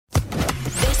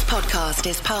podcast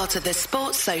is part of the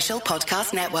Sports Social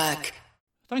Podcast Network.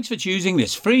 Thanks for choosing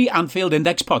this free Anfield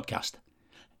Index podcast.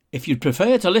 If you'd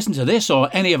prefer to listen to this or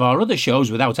any of our other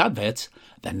shows without adverts,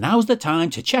 then now's the time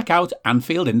to check out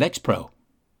Anfield Index Pro.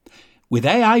 With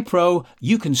AEye Pro,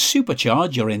 you can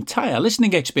supercharge your entire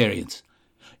listening experience.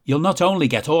 You'll not only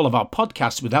get all of our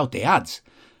podcasts without the ads,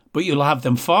 but you'll have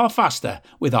them far faster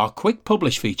with our quick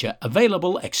publish feature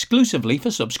available exclusively for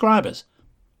subscribers.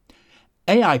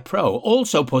 AEye Pro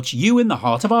also puts you in the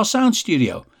heart of our sound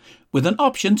studio, with an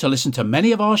option to listen to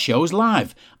many of our shows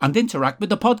live and interact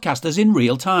with the podcasters in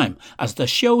real time as the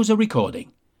shows are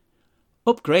recording.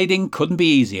 Upgrading couldn't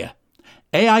be easier.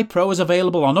 AEye Pro is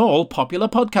available on all popular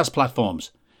podcast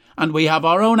platforms, and we have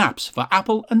our own apps for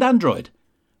Apple and Android.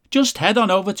 Just head on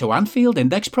over to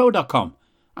AnfieldIndexPro.com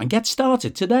and get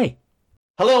started today.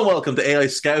 Hello and welcome to AEye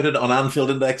Scouted on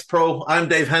Anfield Index Pro. I'm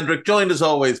Dave Hendrick, joined as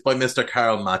always by Mr.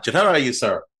 Carl Matchett. How are you,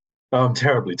 sir? Oh, I'm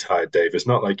terribly tired, Dave. It's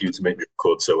not like you to make me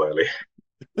record so early.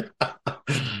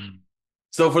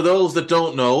 So for those that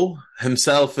don't know,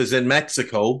 himself is in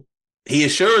Mexico. He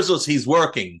assures us he's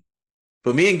working,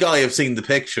 but me and Guy have seen the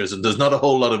pictures and there's not a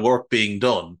whole lot of work being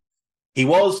done. He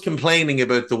was complaining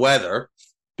about the weather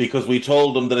because we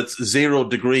told him that it's 0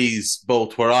 degrees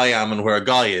both where I am and where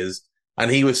Guy is. And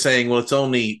he was saying, well, it's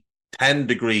only 10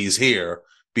 degrees here,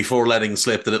 before letting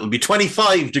slip that it'll be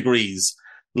 25 degrees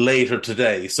later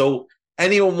today. So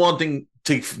anyone wanting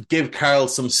to give Carl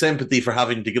some sympathy for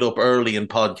having to get up early and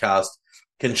podcast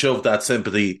can shove that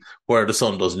sympathy where the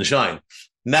sun doesn't shine.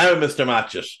 Now, Mr.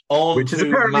 Matchett, which is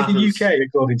apparently the UK,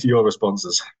 according to your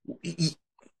responses.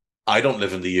 I don't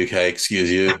live in the UK,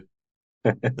 excuse you.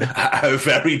 How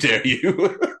very dare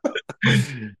you?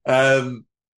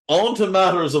 On to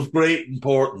matters of great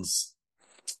importance.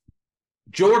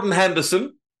 Jordan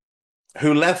Henderson,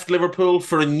 who left Liverpool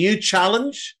for a new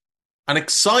challenge, an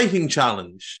exciting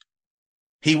challenge.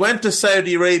 He went to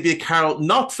Saudi Arabia, Carol,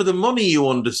 not for the money, you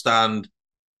understand,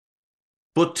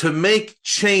 but to make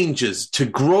changes, to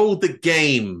grow the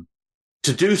game,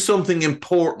 to do something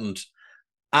important.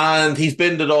 And he's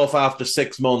binned it off after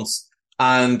 6 months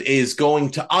and is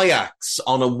going to Ajax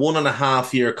on a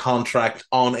 1.5-year contract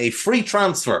on a free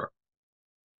transfer.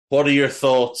 What are your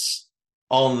thoughts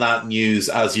on that news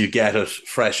as you get it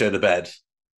fresh out of bed?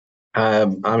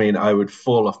 I mean, I would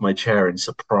fall off my chair in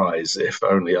surprise if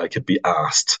only I could be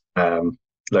asked.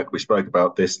 Look, we spoke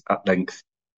about this at length,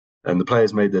 and the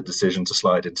players made their decision to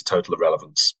slide into total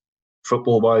irrelevance.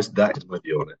 Football-wise, that is with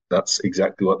you on it. That's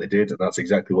exactly what they did, and that's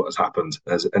exactly what has happened.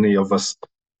 Has any of us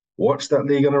watched that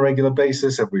league on a regular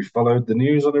basis? Have we followed the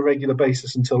news on a regular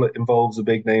basis until it involves a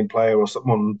big-name player or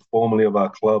someone formerly of our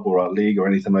club or our league or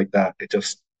anything like that? It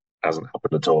just hasn't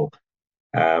happened at all.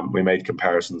 We made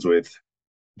comparisons with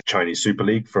the Chinese Super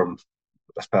League from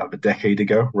about a decade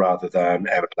ago rather than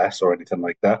MLS or anything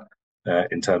like that,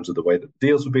 in terms of the way that the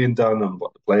deals were being done and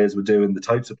what the players were doing, the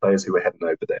types of players who were heading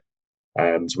over there.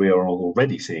 And we are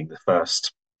already seeing the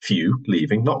first few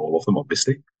leaving, not all of them,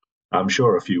 obviously. I'm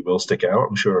sure a few will stick out.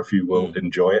 I'm sure a few will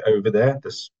enjoy it over there.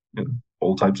 There's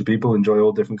all types of people enjoy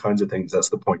all different kinds of things. That's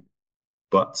the point.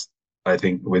 But I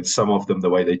think with some of them, the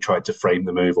way they tried to frame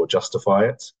the move or justify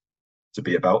it to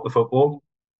be about the football,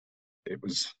 it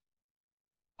was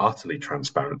utterly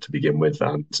transparent to begin with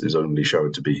and is only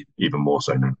shown to be even more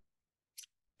so now.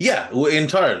 Yeah,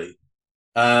 entirely.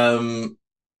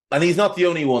 And he's not the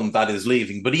only one that is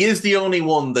leaving, but he is the only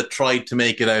one that tried to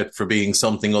make it out for being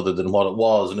something other than what it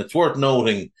was. And it's worth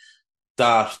noting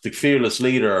that the fearless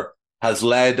leader has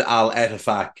led Al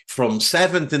Ettifaq from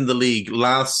 7th in the league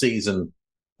last season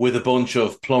with a bunch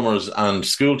of plumbers and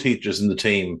school teachers in the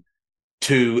team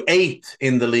to 8th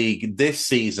in the league this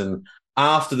season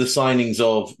after the signings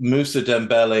of Moussa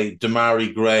Dembele,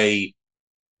 Damari Gray,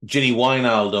 Ginny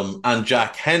Wijnaldum and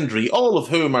Jack Hendry, all of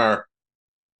whom are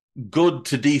good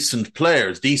to decent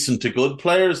players, decent to good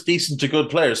players, decent to good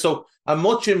players. So a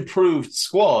much improved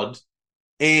squad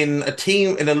in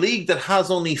a league that has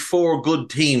only 4 good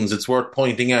teams, it's worth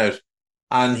pointing out,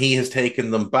 and he has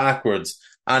taken them backwards.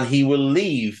 And he will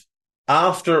leave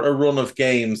after a run of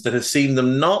games that has seen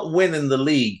them not win in the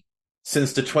league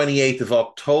since the 28th of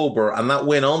October. And that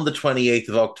win on the 28th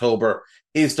of October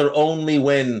is their only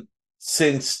win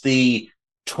since the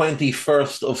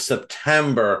 21st of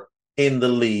September in the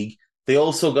league. They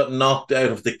also got knocked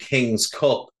out of the King's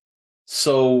Cup.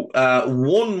 So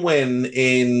one win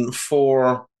in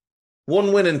 12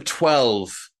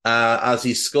 as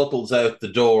he scuttles out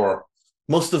the door.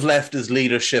 Must have left his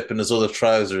leadership in his other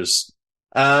trousers.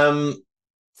 Ajax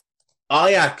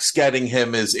getting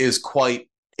him is quite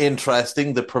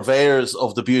interesting. The purveyors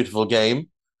of the beautiful game.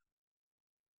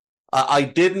 I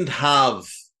didn't have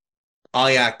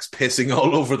Ajax pissing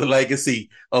all over the legacy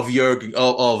of Johan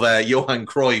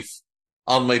Cruyff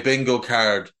on my bingo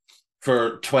card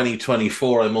for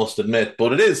 2024, I must admit.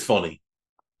 But it is funny.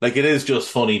 Like, it is just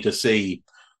funny to see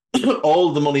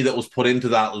all the money that was put into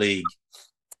that league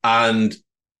and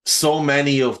so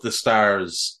many of the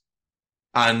stars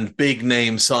and big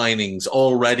name signings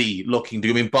already looking to.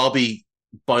 I mean, Bobby,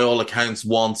 by all accounts,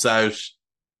 wants out.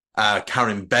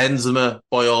 Karim Benzema,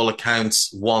 by all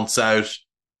accounts, wants out.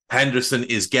 Henderson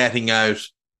is getting out.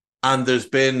 And there's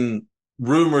been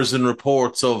rumours and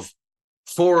reports of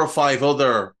 4 or 5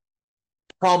 other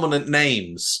prominent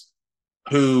names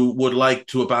who would like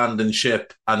to abandon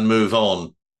ship and move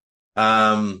on.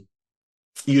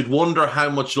 You'd wonder how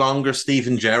much longer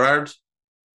Steven Gerrard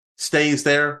stays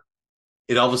there.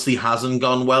 It obviously hasn't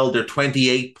gone well. They're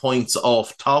 28 points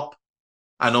off top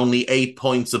and only 8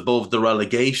 points above the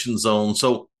relegation zone.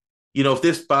 So, you know, if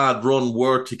this bad run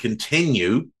were to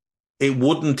continue, it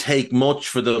wouldn't take much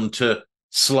for them to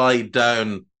slide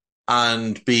down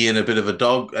and be in a bit of a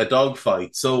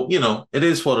dogfight. So, you know, it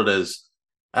is what it is.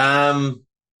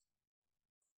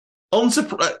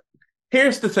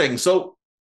 Here's the thing. So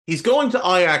he's going to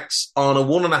Ajax on a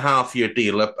 1.5-year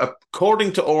deal.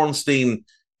 According to Ornstein,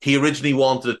 he originally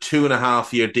wanted a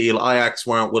 2.5-year deal. Ajax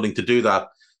weren't willing to do that.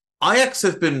 Ajax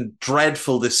have been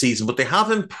dreadful this season, but they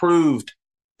have improved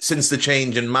since the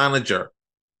change in manager.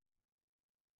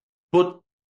 But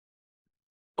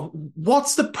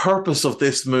what's the purpose of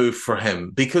this move for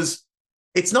him? Because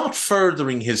it's not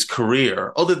furthering his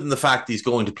career, other than the fact he's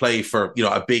going to play for, you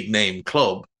know, a big name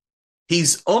club.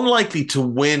 He's unlikely to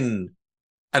win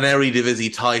an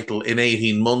Eredivisie title in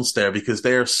 18 months there because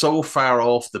they're so far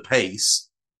off the pace.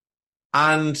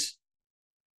 And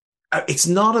it's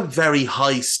not a very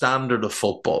high standard of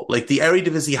football. Like, the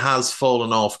Eredivisie has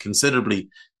fallen off considerably.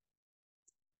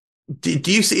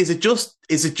 Do you see? Is it just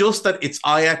that it's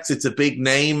Ajax, it's a big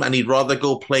name, and he'd rather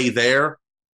go play there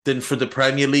than for the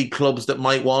Premier League clubs that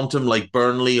might want him, like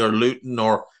Burnley or Luton,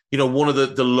 or, you know, one of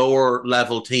the lower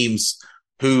level teams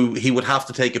who he would have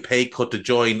to take a pay cut to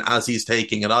join, as he's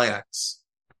taking at Ajax?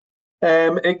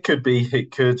 It could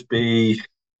be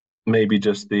maybe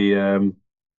just the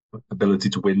ability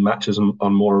to win matches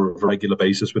on more of a regular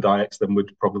basis with Ajax than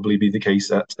would probably be the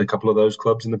case at a couple of those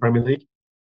clubs in the Premier League.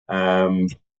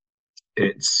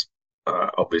 It's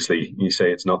obviously, you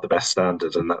say it's not the best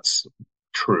standard, and that's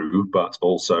true, but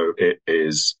also it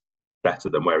is better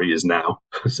than where he is now.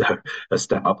 So a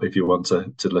step up, if you want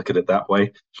to look at it that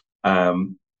way.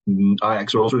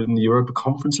 Ajax are also in the Europa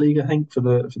Conference League, I think, for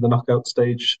the knockout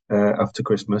stage after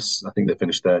Christmas. I think they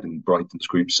finished third in Brighton's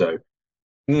group. So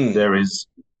there is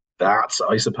that,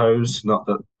 I suppose. Not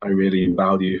that I really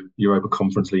value Europa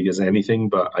Conference League as anything,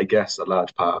 but I guess a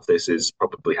large part of this is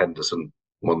probably Henderson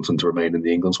wanting to remain in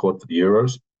the England squad for the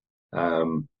Euros. I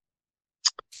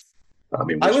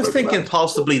was thinking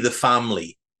possibly the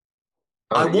family.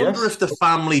 I wonder if the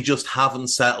family just haven't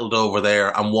settled over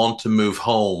there and want to move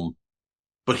home,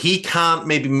 but he can't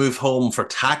maybe move home for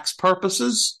tax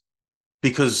purposes,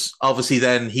 because obviously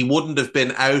then he wouldn't have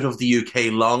been out of the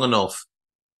UK long enough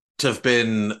to have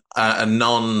been a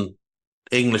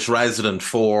non-English resident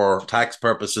for tax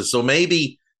purposes. So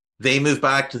maybe they move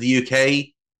back to the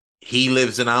UK. He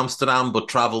lives in Amsterdam but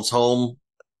travels home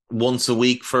once a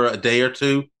week for a day or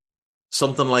two.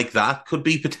 Something like that could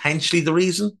be potentially the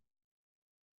reason.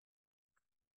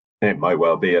 It might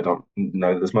well be. I don't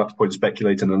know. There's much point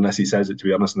speculating unless he says it, to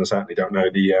be honest, and I certainly don't know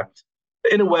the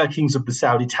inner workings of the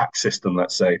Saudi tax system,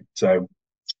 let's say. So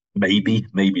maybe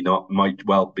not. Might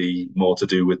well be more to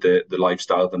do with the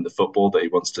lifestyle than the football that he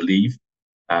wants to leave.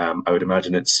 I would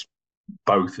imagine it's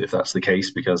both, if that's the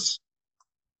case, because,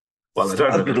 well, I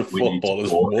don't know if we need to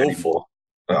pour anymore.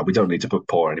 We don't need to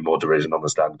pour any more derision on the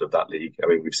standard of that league. I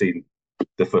mean, we've seen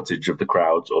the footage of the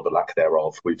crowds, or the lack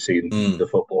thereof. We've seen the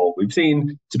football. We've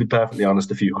seen, to be perfectly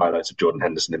honest, a few highlights of Jordan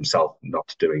Henderson himself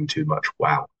not doing too much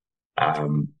wow.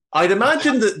 I'd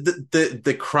imagine that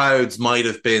the crowds might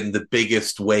have been the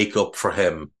biggest wake up for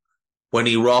him when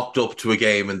he rocked up to a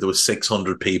game and there was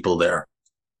 600 people there.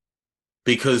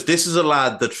 Because this is a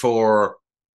lad that for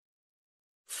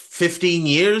 15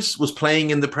 years was playing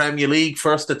in the Premier League,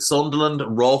 first at Sunderland,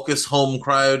 raucous home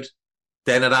crowd,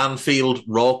 then at Anfield,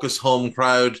 raucous home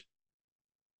crowd.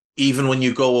 Even when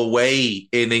you go away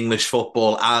in English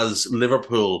football as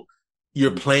Liverpool, you're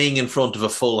playing in front of a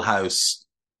full house.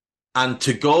 And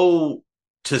to go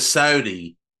to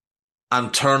Saudi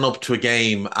and turn up to a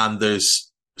game and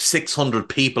there's 600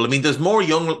 people. I mean, there's more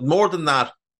than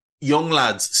that, young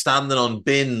lads standing on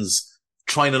bins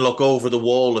trying to look over the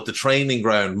wall at the training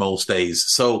ground most days.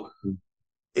 So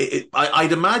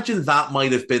I'd imagine that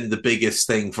might have been the biggest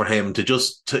thing for him,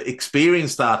 to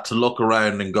experience that, to look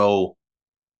around and go,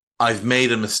 I've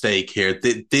made a mistake here.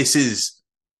 This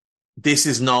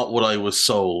is not what I was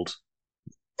sold.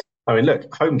 I mean,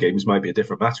 look, home games might be a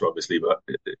different matter, obviously, but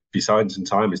if he signs in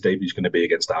time, his debut's going to be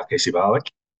against RKC Valek.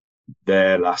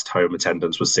 Their last home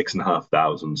attendance was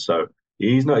 6,500. So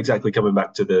he's not exactly coming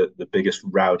back to the biggest,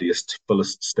 rowdiest,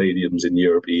 fullest stadiums in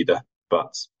Europe either.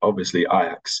 But obviously,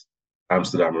 Ajax,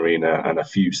 Amsterdam Arena, and a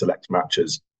few select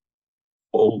matches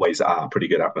always are pretty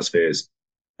good atmospheres,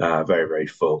 very, very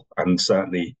full. And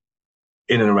certainly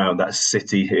in and around that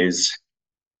city is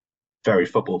very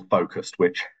football focused,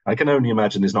 which I can only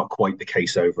imagine is not quite the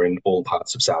case over in all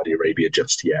parts of Saudi Arabia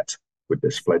just yet with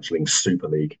this fledgling Super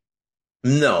League.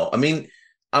 No, I mean,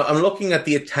 I'm looking at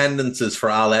the attendances for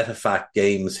Al Ettifaq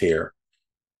games here,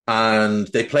 and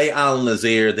they play Al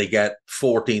Nazir, they get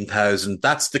 14,000.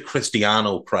 That's the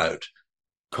Cristiano crowd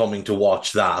coming to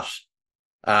watch that.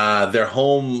 Their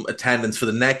home attendance for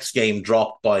the next game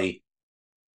dropped by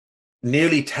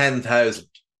nearly 10,000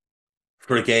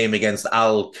 for a game against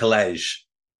Al Khalej.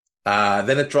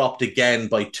 Then it dropped again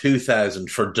by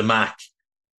 2,000 for Damac,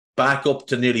 back up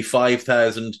to nearly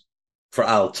 5,000 for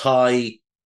Al Tai.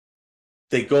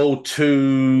 They play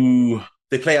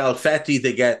Al Feti,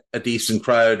 they get a decent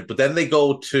crowd, but then they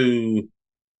go to,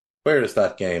 where is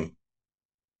that game?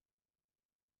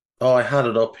 Oh, I had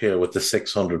it up here with the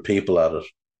 600 people at it.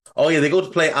 Oh yeah, they go to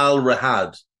play Al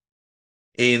Rahad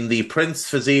in the Prince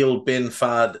Fazil bin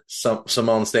Fahd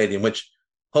Salman Stadium, which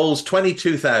holds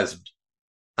 22,000,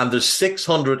 and there's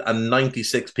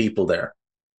 696 people there.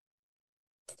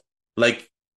 Like,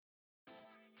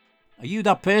 are you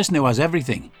that person who has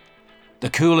everything? The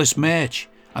coolest merch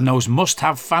and those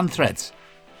must-have fan threads?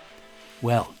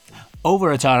 Well,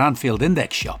 over at our Anfield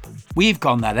Index shop, we've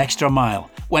gone that extra mile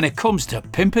when it comes to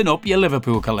pimping up your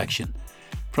Liverpool collection.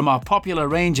 From our popular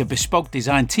range of bespoke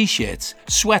design t-shirts,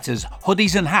 sweaters,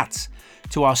 hoodies and hats,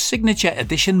 to our signature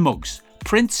edition mugs,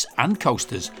 prints and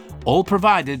coasters, all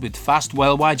provided with fast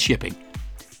worldwide shipping.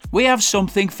 We have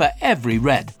something for every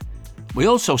red. We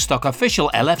also stock official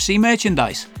LFC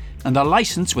merchandise and are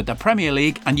licensed with the Premier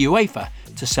League and UEFA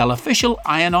to sell official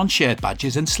iron-on shirt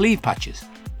badges and sleeve patches.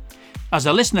 As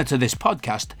a listener to this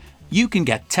podcast, you can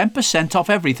get 10% off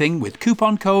everything with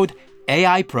coupon code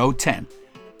AEyePro10.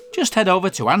 Just head over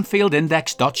to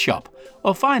AnfieldIndex.shop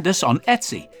or find us on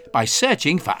Etsy by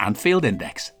searching for Anfield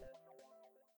Index.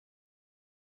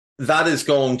 That is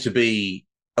going to be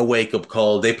a wake-up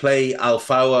call. They play Al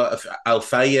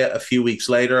Fayya a few weeks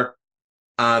later,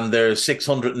 and there's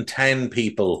 610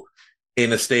 people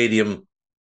in a stadium.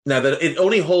 Now, that it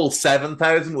only holds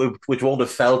 7,000, which won't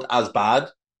have felt as bad,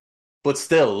 but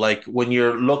still, like, when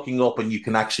you're looking up and you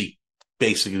can actually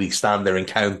basically stand there and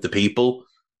count the people,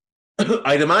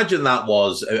 I'd imagine that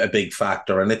was a big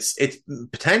factor, and it's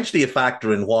potentially a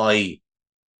factor in why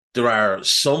there are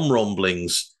some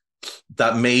rumblings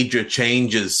that major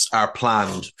changes are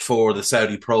planned for the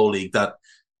Saudi Pro League, that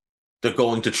they're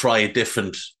going to try a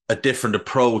different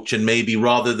approach, and maybe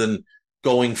rather than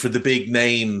going for the big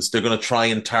names, they're going to try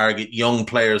and target young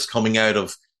players coming out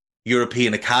of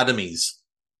European academies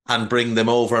and bring them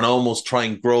over and almost try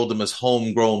and grow them as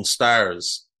homegrown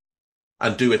stars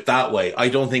and do it that way. I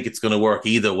don't think it's going to work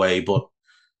either way, but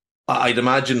I'd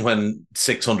imagine when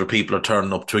 600 people are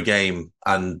turning up to a game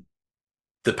and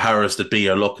the powers that be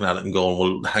are looking at it and going,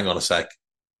 well, hang on a sec,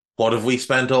 what have we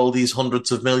spent all these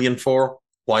hundreds of million for?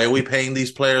 Why are we paying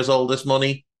these players all this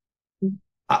money?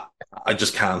 I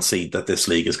just can't see that this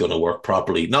league is going to work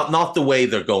properly. Not the way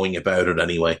they're going about it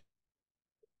anyway.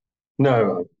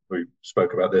 No, we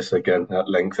spoke about this again at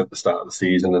length at the start of the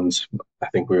season, and I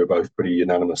think we were both pretty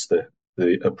unanimous that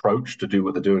the approach to do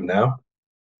what they're doing now,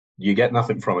 you get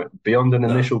nothing from it beyond an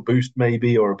initial boost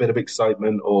maybe, or a bit of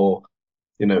excitement, or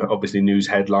obviously news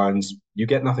headlines. You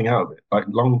get nothing out of it. Like,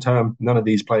 long term, none of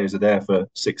these players are there for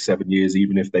 6-7 years,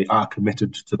 even if they are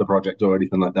committed to the project or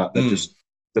anything like that.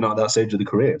 They're not at that stage of the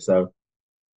career. So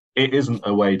it isn't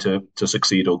a way to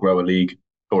succeed or grow a league,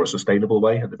 or a sustainable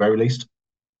way at the very least.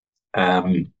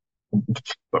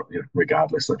 But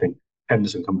regardless, I think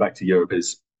Henderson come back to Europe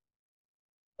is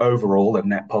overall a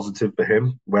net positive for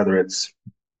him, whether it's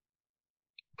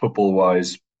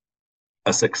football-wise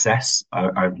a success.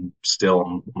 I'm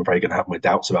afraid going to have my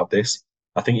doubts about this.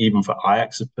 I think even for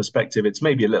Ajax's perspective, it's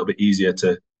maybe a little bit easier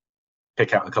to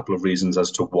pick out a couple of reasons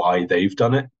as to why they've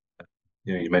done it.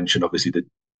 You mentioned obviously the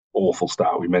awful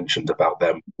start we mentioned about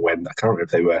them when, I can't remember if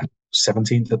they were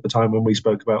 17th at the time when we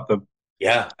spoke about them.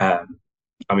 Yeah.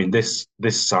 I mean, this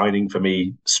signing for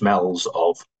me smells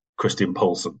of Christian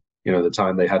Poulsen. The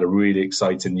time they had a really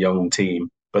exciting young team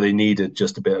but they needed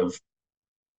just a bit of.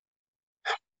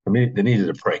 I mean, they needed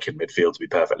a prick in midfield, to be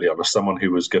perfectly honest. Someone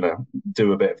who was going to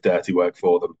do a bit of dirty work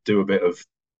for them, do a bit of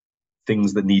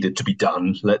things that needed to be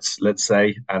done, let's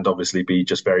say, and obviously be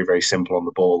just very, very simple on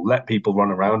the ball. Let people run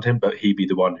around him, but he'd be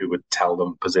the one who would tell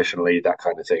them positionally, that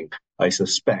kind of thing. I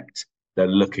suspect they're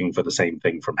looking for the same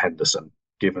thing from Henderson,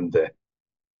 given the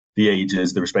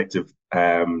ages, the respective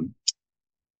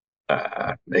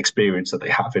experience that they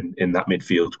have in that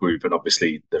midfield group. And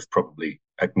obviously they've probably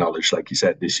acknowledged, like you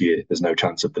said, this year there's no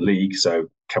chance of the league. So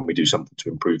can we do something to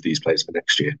improve these players for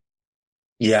next year?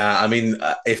 Yeah, I mean,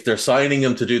 if they're signing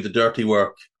him to do the dirty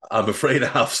work, I'm afraid I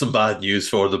have some bad news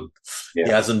for them. Yeah.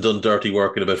 He hasn't done dirty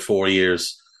work in about 4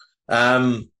 years.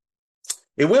 It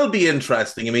will be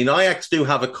interesting. I mean, Ajax do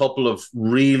have a couple of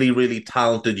really, really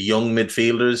talented young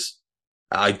midfielders.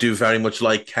 I do very much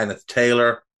like Kenneth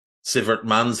Taylor, Sivert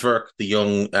Mansverk, the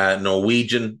young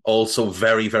Norwegian, also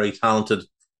very, very talented.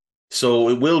 So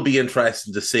it will be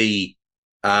interesting to see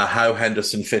how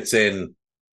Henderson fits in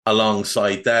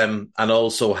alongside them, and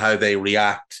also how they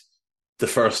react the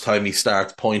first time he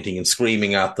starts pointing and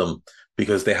screaming at them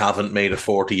because they haven't made a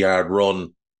 40-yard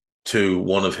run to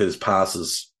one of his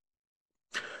passes.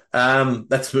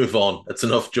 Let's move on. It's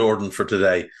enough Jordan for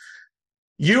today.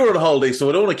 You were on holiday, so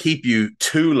I don't want to keep you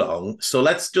too long. So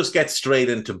let's just get straight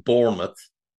into Bournemouth.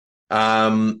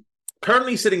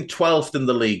 Currently sitting 12th in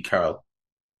the league, Carl.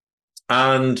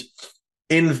 And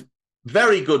in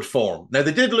very good form. Now,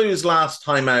 they did lose last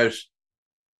time out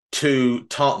to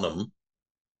Tottenham.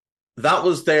 That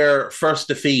was their first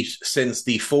defeat since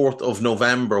the 4th of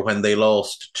November when they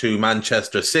lost to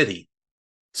Manchester City.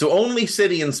 So only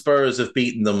City and Spurs have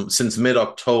beaten them since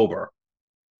mid-October.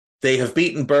 They have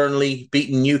beaten Burnley,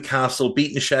 beaten Newcastle,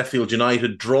 beaten Sheffield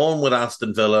United, drawn with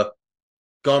Aston Villa,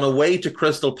 gone away to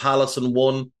Crystal Palace and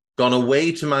won, gone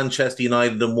away to Manchester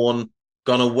United and won,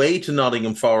 gone away to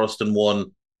Nottingham Forest and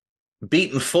won,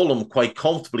 beaten Fulham quite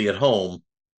comfortably at home,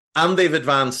 and they've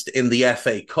advanced in the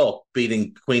FA Cup,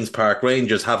 beating Queen's Park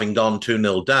Rangers, having gone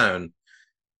 2-0 down.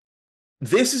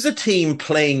 This is a team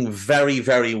playing very,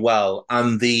 very well,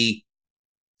 and the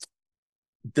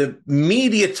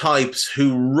media types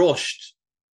who rushed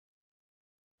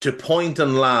to point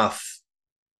and laugh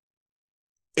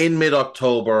in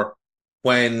mid-October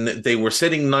when they were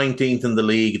sitting 19th in the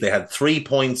league, they had 3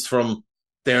 points from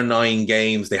their 9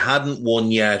 games, they hadn't won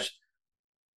yet,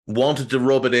 wanted to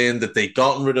rub it in that they'd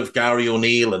gotten rid of Gary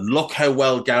O'Neill and look how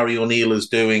well Gary O'Neill is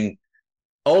doing.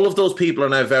 All of those people are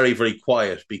now very, very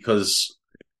quiet because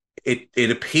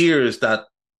it appears that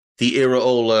the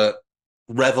Iraola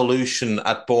revolution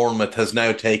at Bournemouth has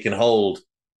now taken hold.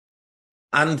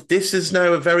 And this is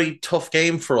now a very tough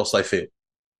game for us, I feel.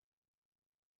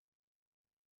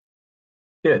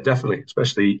 Yeah, definitely.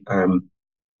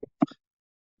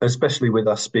 Especially with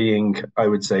us being, I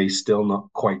would say, still not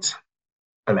quite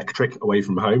electric away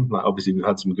from home. Like, obviously, we've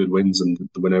had some good wins, and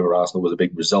the win over Arsenal was a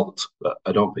big result. But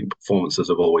I don't think performances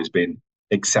have always been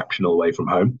exceptional away from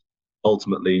home.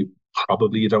 Ultimately,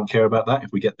 probably you don't care about that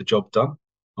if we get the job done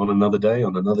on another day,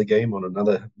 on another game, on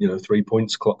another 3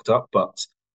 points clocked up. But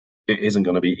it isn't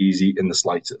going to be easy in the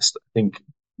slightest. I think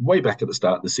way back at the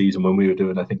start of the season when we were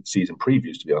doing, I think, season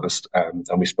previews, to be honest, and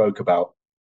we spoke about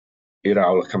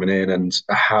Iraola coming in and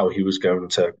how he was going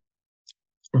to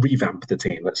revamp the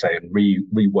team, let's say, and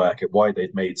rework it, why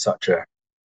they'd made such a,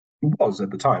 was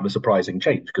at the time, a surprising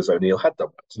change, because O'Neill had done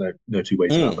that. There's no two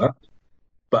ways about that.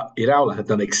 But Iraola had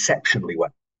done exceptionally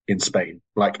well in Spain,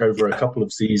 like over a couple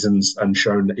of seasons, and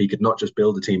shown that he could not just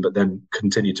build a team, but then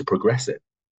continue to progress it.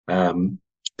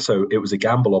 So it was a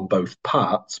gamble on both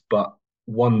parts, but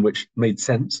one which made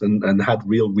sense and had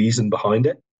real reason behind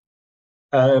it.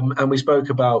 And we spoke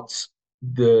about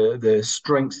the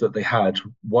strengths that they had,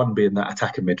 one being that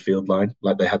attacking midfield line.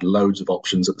 Like, they had loads of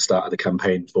options at the start of the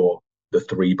campaign for the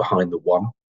 3 behind the 1.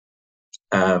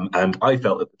 And I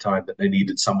felt at the time that they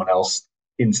needed someone else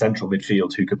in central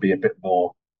midfield who could be a bit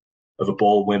more of a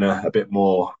ball winner, a bit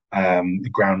more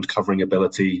ground covering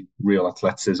ability, real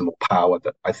athleticism or power.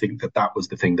 That I think that was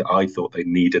the thing that I thought they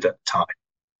needed at the time.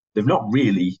 They've not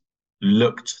really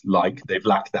looked like they've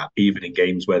lacked that, even in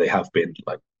games where they have been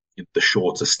like the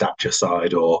shorter stature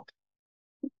side or,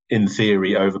 in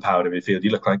theory, overpowered in midfield. You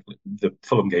look like the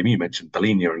Fulham game you mentioned,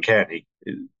 Bellinha and Kearney.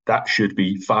 That should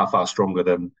be far, far stronger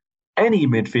than any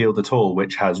midfield at all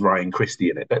which has Ryan Christie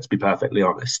in it, let's be perfectly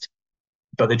honest.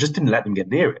 But they just didn't let them get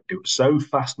near it. It was so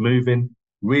fast moving,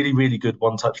 really, really good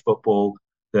one-touch football.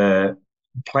 The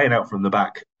playing out from the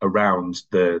back around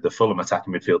the Fulham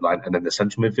attacking midfield line, and then the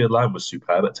central midfield line was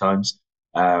superb at times.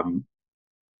 I'm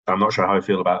not sure how I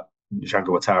feel about Django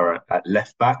Ouattara at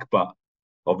left back, but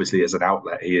obviously as an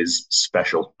outlet, he is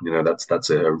special. That's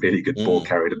a really good ball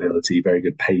carried ability, very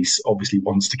good pace. Obviously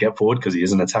wants to get forward because he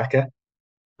is an attacker.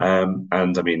 And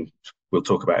I mean, we'll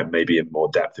talk about him maybe in more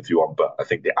depth if you want, but I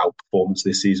think the outperformance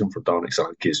this season from Dominic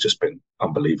Solanke has just been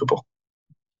unbelievable.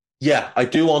 Yeah, I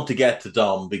do want to get to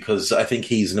Dom because I think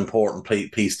he's an important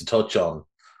piece to touch on.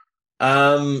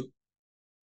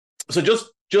 So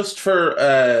just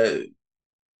for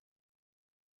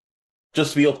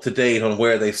just to be up to date on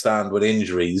where they stand with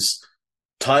injuries,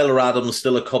 Tyler Adams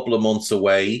still a couple of months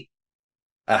away.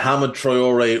 Hamid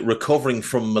Traore recovering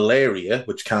from malaria,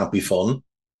 which can't be fun.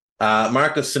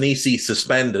 Marcus Senesi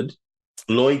suspended.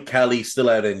 Lloyd Kelly still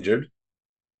out injured.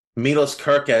 Milos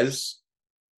Kerkez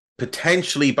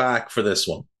potentially back for this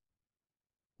one.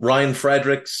 Ryan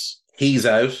Fredericks, he's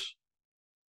out.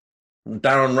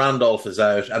 Darren Randolph is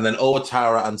out. And then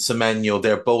Ouattara and Semenyo,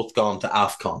 they're both gone to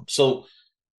AFCON. So,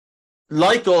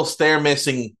 like us, they're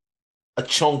missing a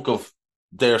chunk of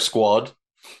their squad.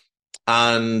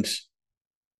 And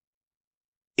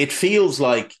it feels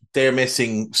like they're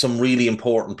missing some really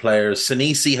important players.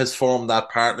 Senesi has formed that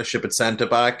partnership at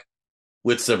centre-back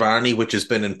with Zavarni, which has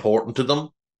been important to them.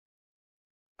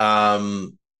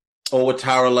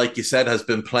 Ouattara, like you said, has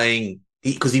been playing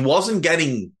because he wasn't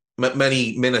getting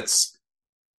many minutes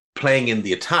playing in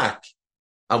the attack.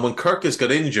 And when Kirkus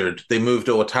got injured, they moved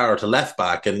Ouattara to left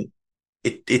back, and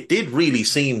it did really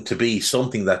seem to be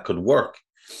something that could work.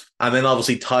 And then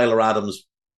obviously Tyler Adams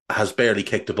has barely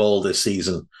kicked a ball this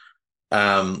season,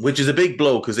 which is a big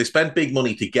blow because they spent big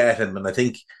money to get him, and I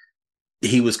think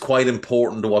he was quite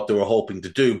important to what they were hoping to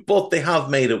do, but they have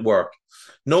made it work.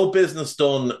 No business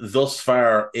done thus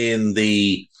far in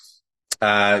the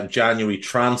January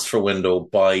transfer window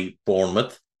by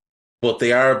Bournemouth, but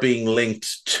they are being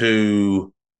linked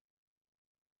to...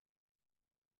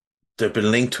 They've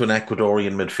been linked to an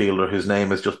Ecuadorian midfielder whose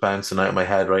name is just bouncing out of my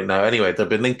head right now. Anyway, they've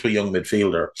been linked to a young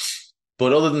midfielder.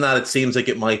 But other than that, it seems like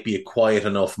it might be a quiet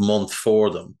enough month for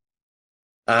them.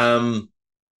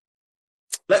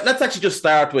 Let's actually just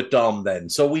start with Dom then.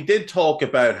 So we did talk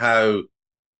about how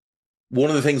one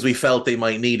of the things we felt they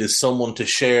might need is someone to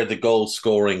share the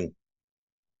goal-scoring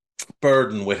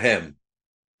burden with him.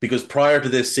 Because prior to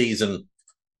this season,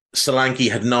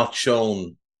 Solanke had not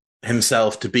shown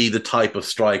himself to be the type of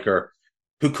striker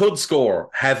who could score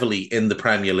heavily in the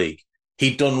Premier League.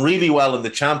 He'd done really well in the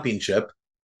Championship,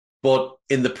 but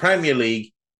in the Premier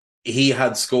League, he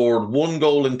had scored 1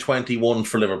 goal in 21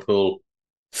 for Liverpool,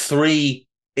 3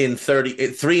 in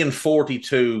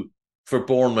 42 for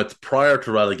Bournemouth prior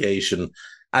to relegation,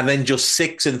 and then just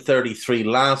 6 in 33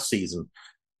 last season.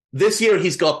 This year,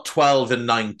 he's got 12 in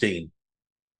 19.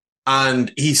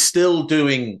 And he's still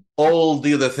doing all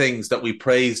the other things that we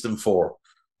praised him for.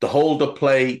 The hold-up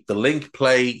play, the link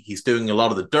play. He's doing a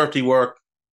lot of the dirty work.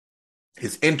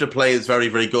 His interplay is very,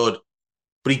 very good.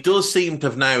 But he does seem to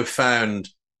have now found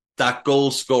that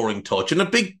goal-scoring touch. And a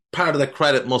big part of the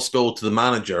credit must go to the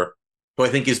manager, who I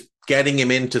think is getting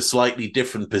him into slightly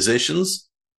different positions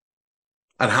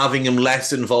and having him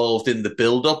less involved in the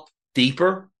build-up,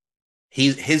 deeper.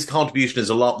 His contribution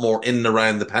is a lot more in and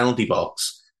around the penalty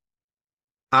box.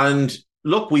 And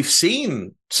look, we've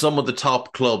seen some of the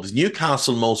top clubs,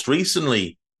 Newcastle most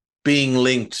recently, being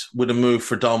linked with a move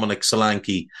for Dominic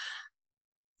Solanke.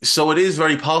 So it is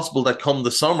very possible that come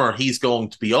the summer, he's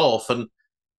going to be off. And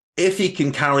if he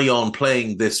can carry on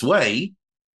playing this way,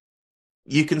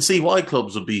 you can see why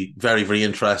clubs would be very, very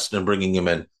interested in bringing him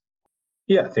in.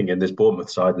 Yeah, I think in this Bournemouth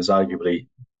side, there's arguably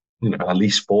at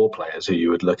least 4 players who you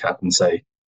would look at and say,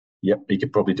 yep, he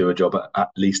could probably do a job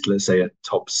at least, let's say, a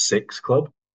top 6 club.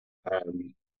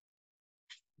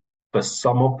 For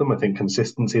some of them, I think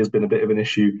consistency has been a bit of an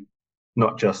issue,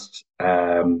 not just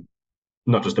at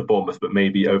Bournemouth, but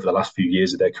maybe over the last few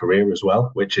years of their career as well,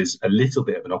 which is a little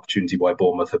bit of an opportunity why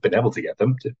Bournemouth have been able to get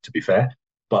them, to be fair.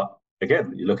 But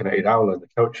again, you're looking at Iraola and the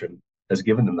coach, and has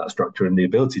given them that structure and the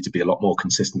ability to be a lot more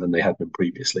consistent than they had been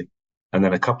previously. And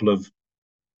then a couple of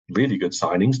really good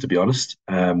signings, to be honest,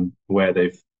 where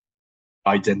they've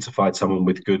identified someone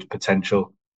with good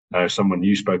potential. Someone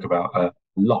you spoke about a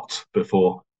lot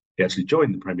before he actually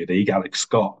joined the Premier League, Alex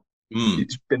Scott.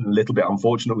 It's been a little bit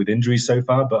unfortunate with injuries so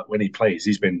far, but when he plays,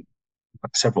 he's been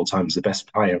several times the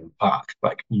best player in the park.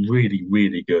 Like really,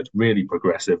 really good, really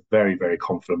progressive, very, very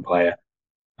confident player.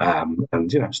 And,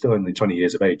 still only 20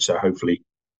 years of age. So hopefully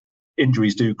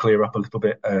injuries do clear up a little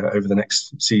bit over the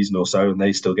next season or so, and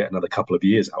they still get another couple of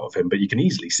years out of him. But you can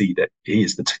easily see that he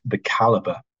is the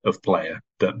caliber of player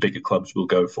that bigger clubs will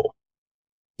go for.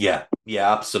 Yeah,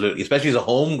 absolutely. Especially as a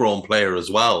homegrown player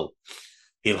as well,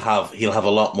 he'll have a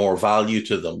lot more value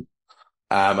to them.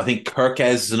 I think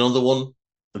Kerkez is another one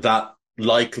that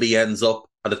likely ends up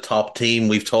at a top team.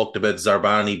 We've talked about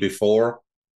Zarbani before.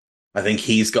 I think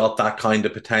he's got that kind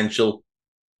of potential.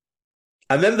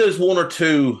 And then there's one or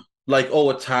two, like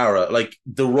Owatara, like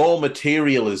the raw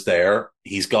material is there.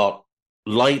 He's got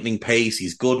lightning pace.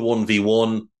 He's good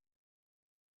 1v1.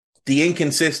 The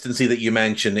inconsistency that you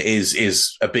mentioned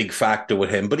is a big factor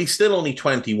with him, but he's still only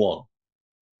 21.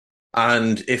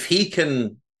 And if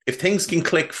things can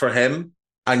click for him,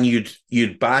 and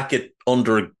you'd back it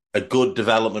under a good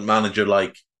development manager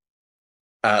like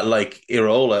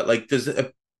Iraola, like there's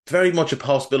very much a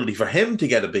possibility for him to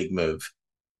get a big move.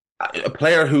 A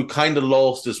player who kind of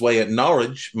lost his way at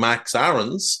Norwich, Max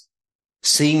Aarons,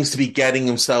 seems to be getting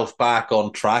himself back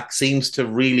on track, seems to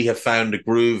really have found a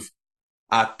groove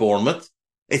at Bournemouth.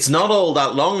 It's not all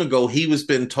that long ago he was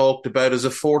being talked about as a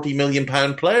 £40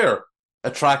 million player,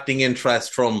 attracting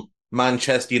interest from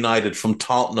Manchester United, from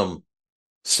Tottenham.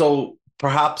 So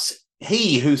perhaps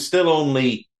he, who's still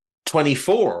only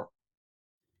 24.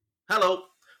 Hello,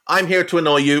 I'm here to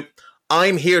annoy you.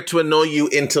 I'm here to annoy you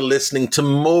into listening to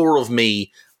more of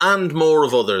me and more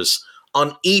of others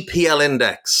on EPL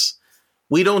Index.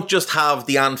 We don't just have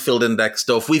the Anfield Index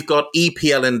stuff. We've got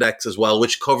EPL Index as well,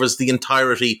 which covers the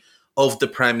entirety of the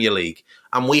Premier League.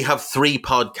 And we have 3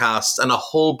 podcasts and a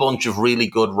whole bunch of really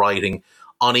good writing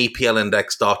on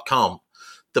EPLindex.com.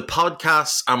 The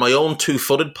podcasts are my own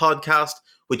Two-Footed podcast,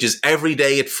 which is every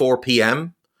day at 4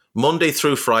 p.m, Monday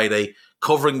through Friday,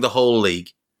 covering the whole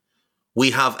league.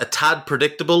 We have A Tad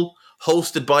Predictable,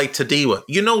 hosted by Tadiwa.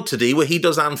 You know Tadiwa, he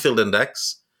does Anfield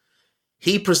Index.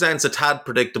 He presents A Tad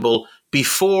Predictable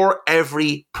before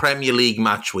every Premier League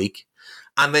match week.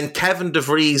 And then Kevin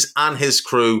DeVries and his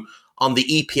crew on the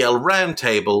EPL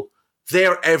Roundtable,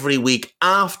 they're every week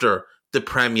after the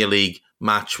Premier League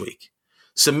match week.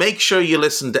 So make sure you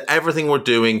listen to everything we're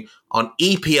doing on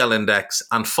EPL Index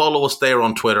and follow us there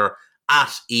on Twitter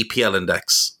at EPL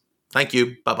Index. Thank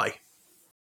you. Bye-bye.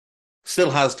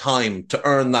 Still has time to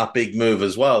earn that big move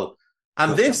as well.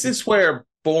 And this is where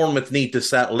Bournemouth need to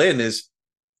settle in, is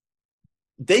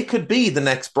they could be the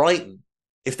next Brighton.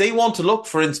 If they want to look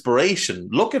for inspiration,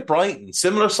 look at Brighton.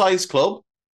 Similar size club,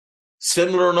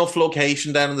 similar enough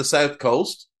location down in the south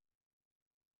coast.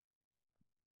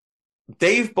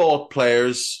 They've bought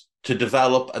players to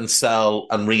develop and sell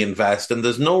and reinvest, and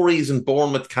there's no reason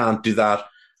Bournemouth can't do that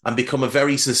and become a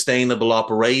very sustainable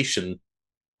operation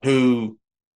who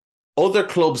other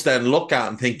clubs then look at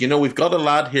and think, you know, we've got a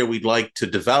lad here we'd like to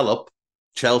develop,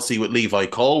 Chelsea with Levi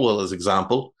Colwill as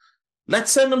example.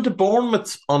 Let's send him to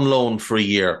Bournemouth on loan for a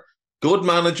year. Good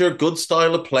manager, good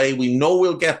style of play. We know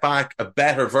we'll get back a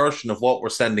better version of what we're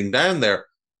sending down there.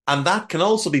 And that can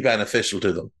also be beneficial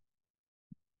to them.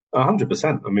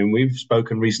 100%. I mean, we've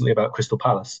spoken recently about Crystal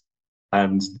Palace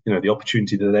and, you know, the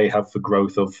opportunity that they have for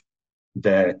growth of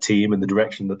their team and the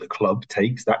direction that the club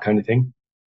takes, that kind of thing.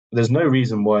 There's no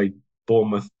reason why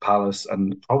Bournemouth, Palace,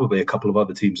 and probably a couple of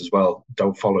other teams as well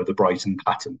don't follow the Brighton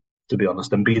pattern, to be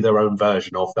honest, and be their own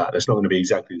version of that. It's not going to be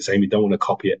exactly the same. You don't want to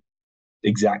copy it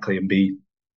exactly and be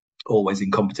always in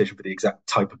competition for the exact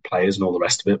type of players and all the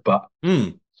rest of it. But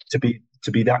to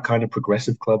be that kind of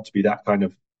progressive club, to be that kind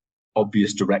of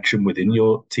obvious direction within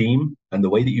your team, and the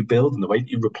way that you build and the way that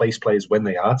you replace players when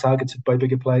they are targeted by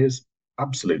bigger players,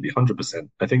 absolutely, 100%.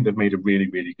 I think they've made a really,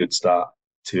 really good start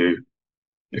to,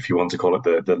 if you want to call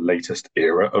it the latest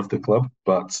era of the club.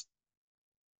 But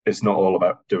it's not all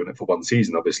about doing it for one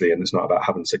season, obviously, and it's not about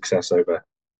having success over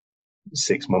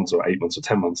 6 months or 8 months or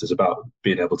 10 months. It's about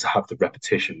being able to have the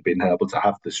repetition, being able to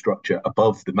have the structure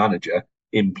above the manager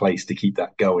in place to keep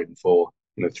that going for,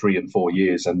 you know, 3 and 4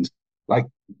 years. And like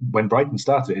when Brighton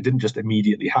started, it didn't just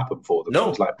immediately happen for them. No. It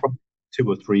was like probably 2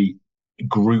 or 3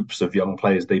 groups of young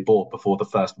players they bought before the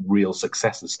first real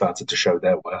successes started to show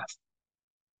their worth.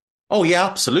 Oh, yeah,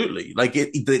 absolutely. Like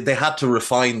they had to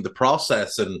refine the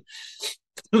process, and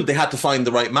they had to find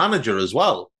the right manager as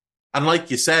well. And like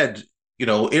you said, you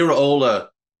know, Iraola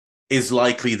is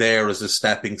likely there as a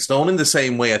stepping stone in the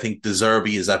same way I think De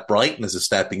Zerbi is at Brighton as a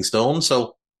stepping stone.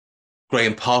 So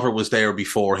Graham Potter was there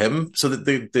before him. So that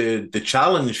the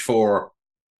challenge for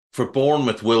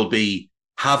Bournemouth will be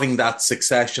having that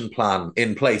succession plan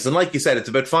in place. And like you said, it's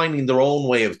about finding their own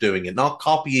way of doing it, not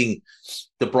copying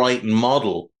the Brighton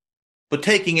model, but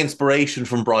taking inspiration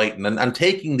from Brighton and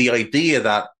taking the idea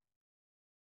that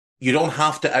you don't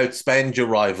have to outspend your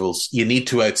rivals. You need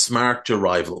to outsmart your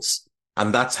rivals.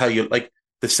 And that's how you, like,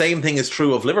 the same thing is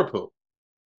true of Liverpool.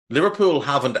 Liverpool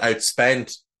haven't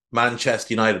outspent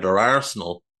Manchester United or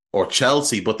Arsenal or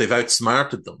Chelsea, but they've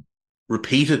outsmarted them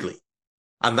repeatedly.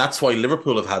 And that's why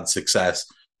Liverpool have had success.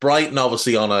 Brighton,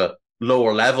 obviously, on a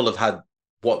lower level, have had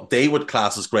what they would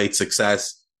class as great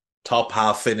success top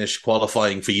half finish,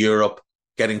 qualifying for Europe,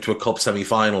 getting to a cup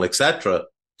semi-final, etc.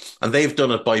 And they've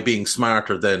done it by being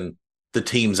smarter than the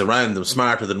teams around them,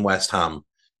 smarter than West Ham,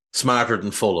 smarter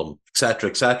than Fulham, etc.,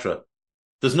 etc.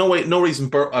 There's no reason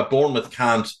Bournemouth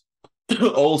can't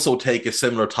also take a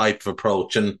similar type of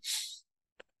approach. And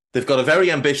they've got a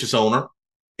very ambitious owner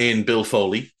in Bill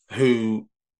Foley who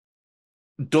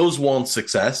does want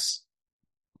success.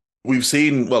 We've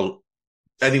seen, well,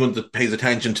 anyone that pays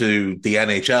attention to the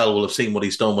NHL will have seen what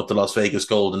he's done with the Las Vegas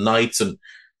Golden Knights and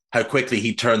how quickly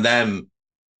he turned them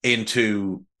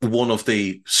into one of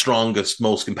the strongest,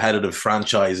 most competitive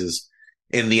franchises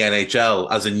in the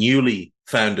NHL as a newly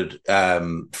founded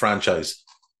franchise.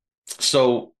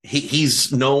 So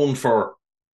he's known for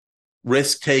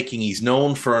risk-taking. He's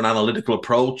known for an analytical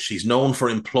approach. He's known for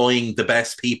employing the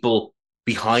best people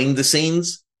behind the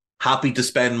scenes, happy to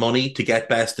spend money to get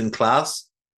best in class.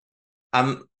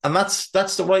 And that's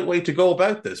the right way to go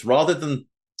about this. Rather than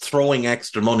throwing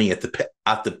extra money at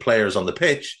the players on the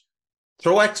pitch,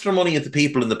 throw extra money at the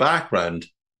people in the background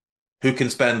who can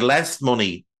spend less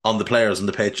money on the players on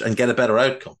the pitch and get a better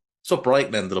outcome. That's what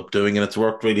Brighton ended up doing, and it's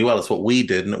worked really well. It's what we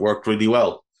did, and it worked really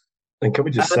well. And can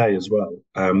we just say as well,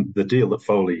 the deal that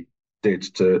Foley did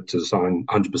to sign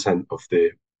 100% of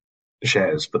the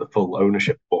shares for the full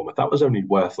ownership of Bournemouth, that was only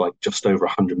worth like just over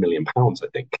 £100 million, I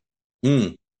think.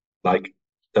 Like,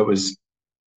 that was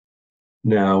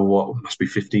now, what, must be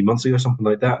 15 months ago, something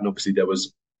like that. And obviously there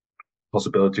was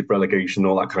possibility of relegation,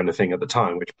 all that kind of thing at the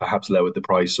time, which perhaps lowered the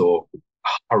price or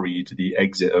hurried the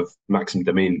exit of Maxim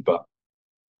Demin. But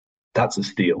that's a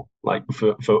steal. Like,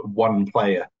 for one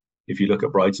player, if you look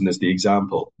at Brighton as the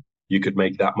example, you could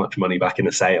make that much money back in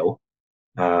a sale.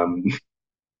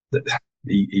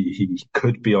 He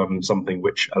could be on something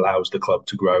which allows the club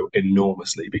to grow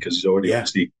enormously, because he's already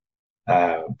obviously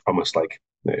promised like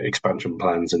expansion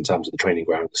plans in terms of the training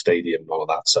ground, the stadium, and all of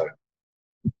that. So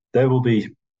there will be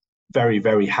very,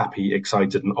 very happy,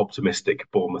 excited, and optimistic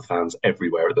Bournemouth fans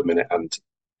everywhere at the minute. And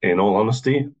in all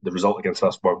honesty, the result against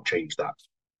us won't change that.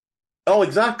 Oh,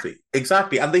 exactly.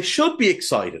 And they should be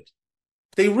excited.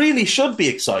 They really should be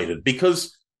excited,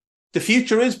 because the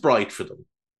future is bright for them.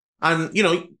 And, you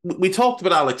know, we talked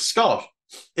about Alex Scott.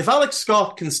 If Alex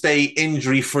Scott can stay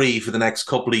injury-free for the next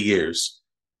couple of years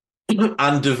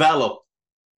and develop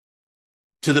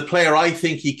to the player I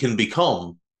think he can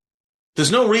become,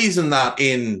 there's no reason that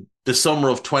in the summer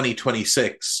of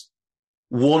 2026,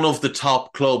 one of the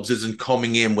top clubs isn't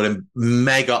coming in with a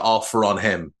mega offer on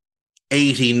him.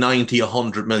 80, 90,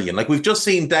 100 million. Like, we've just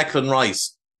seen Declan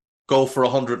Rice go for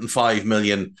 105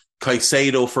 million,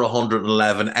 Caicedo for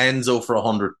 111, Enzo for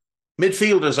 100.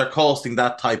 Midfielders are costing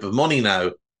that type of money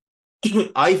now.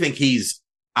 I think he's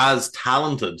as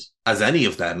talented as any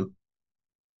of them.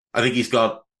 I think he's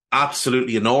got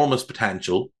absolutely enormous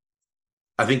potential.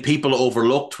 I think people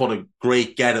overlooked what a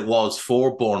great get it was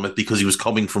for Bournemouth because he was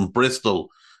coming from Bristol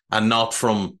and not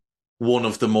from one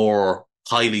of the more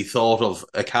highly thought of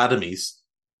academies.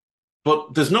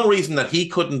 But there's no reason that he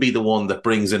couldn't be the one that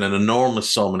brings in an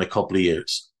enormous sum in a couple of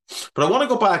years. But I want to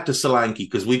go back to Solanke,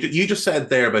 because you just said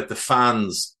there about the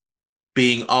fans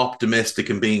being optimistic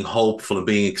and being hopeful and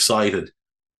being excited.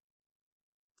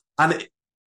 And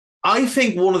I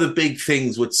think one of the big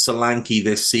things with Solanke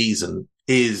this season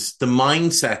is the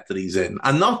mindset that he's in.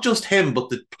 And not just him, but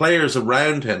the players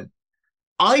around him.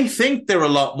 I think they're a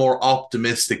lot more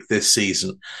optimistic this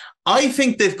season. I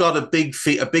think they've got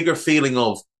a bigger feeling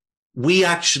of, we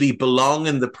actually belong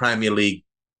in the Premier League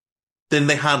than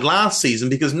they had last season,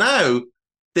 because now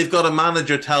they've got a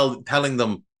manager telling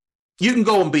them, you can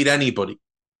go and beat anybody.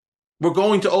 We're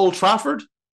going to Old Trafford.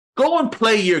 Go and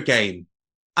play your game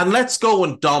and let's go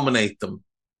and dominate them.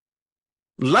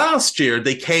 Last year,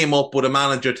 they came up with a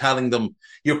manager telling them,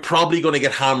 you're probably going to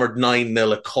get hammered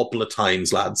 9-0 a couple of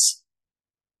times, lads.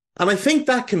 And I think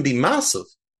that can be massive.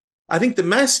 I think the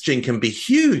messaging can be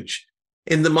huge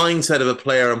in the mindset of a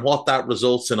player and what that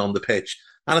results in on the pitch.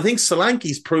 And I think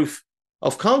Solanke's proof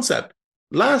of concept.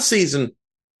 Last season,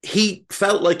 he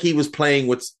felt like he was playing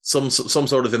with some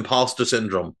sort of imposter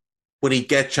syndrome when he'd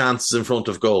get chances in front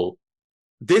of goal.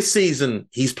 This season,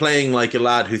 he's playing like a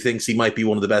lad who thinks he might be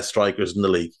one of the best strikers in the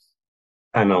league.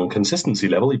 And on consistency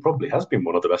level, he probably has been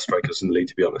one of the best strikers in the league,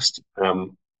 to be honest.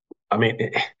 I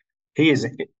mean, he is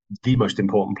the most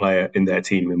important player in their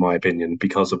team, in my opinion,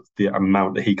 because of the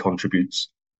amount that he contributes.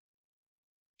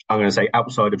 I'm going to say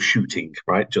outside of shooting,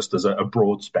 right? Just as a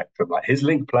broad spectrum, like his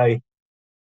link play,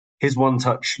 his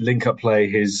one-touch link-up play,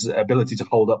 his ability to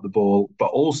hold up the ball, but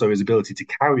also his ability to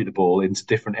carry the ball into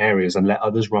different areas and let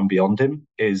others run beyond him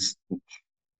it's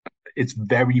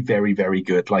very, very, very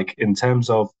good. Like, in terms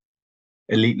of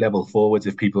elite level forwards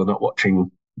if people are not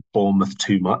watching Bournemouth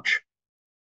too much.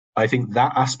 I think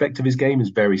that aspect of his game is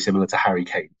very similar to Harry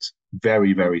Kane's.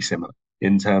 Very, very similar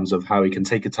in terms of how he can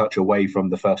take a touch away from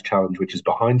the first challenge, which is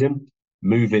behind him,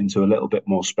 move into a little bit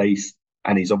more space.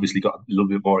 And he's obviously got a little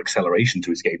bit more acceleration to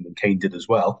his game than Kane did as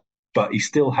well. But he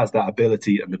still has that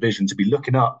ability and the vision to be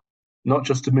looking up, not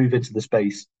just to move into the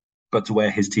space, but to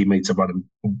where his teammates are running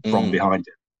from behind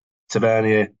him.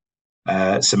 Tavernier,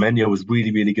 Semenyo was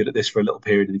really, really good at this for a little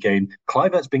period of the game.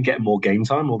 Kluivert's been getting more game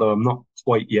time, although I'm not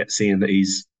quite yet seeing that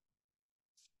he's,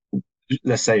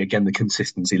 let's say, again, the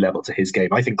consistency level to his game.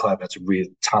 I think Kluivert's a real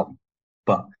talent,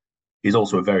 but he's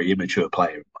also a very immature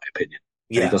player, in my opinion.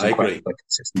 Yeah, he doesn't I quite agree. have that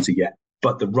consistency yet.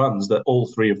 But the runs that all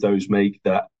three of those make,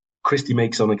 that Christie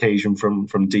makes on occasion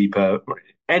from deeper,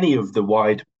 any of the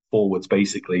wide forwards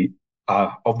basically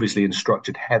are obviously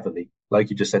instructed heavily, like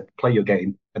you just said, play your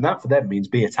game. And that for them means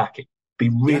be attacking, be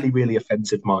really, really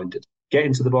offensive minded, get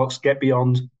into the box, get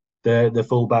beyond the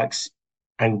fullbacks.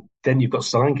 And then you've got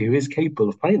Solanke, who is capable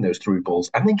of playing those through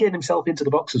balls and then getting himself into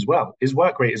the box as well. His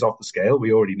work rate is off the scale.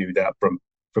 We already knew that from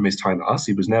his time at us.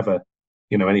 He was never,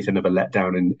 anything of a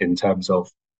letdown in terms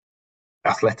of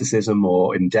athleticism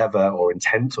or endeavour or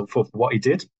intent for what he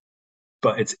did.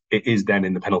 But it is then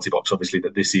in the penalty box, obviously,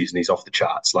 that this season he's off the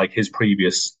charts. Like his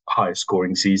previous highest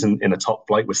scoring season in a top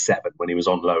flight was 7 when he was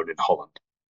on loan in Holland.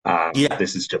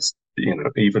 This is just,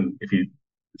 even if you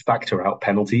factor out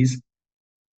penalties,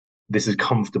 this is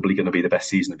comfortably going to be the best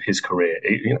season of his career.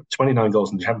 29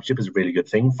 goals in the Championship is a really good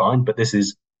thing, fine, but this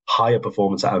is higher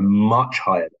performance at a much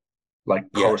higher,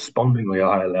 correspondingly a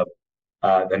higher level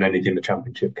than anything the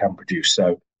Championship can produce.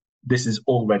 So this is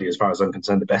already, as far as I'm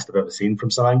concerned, the best I've ever seen from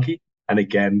Solanke. And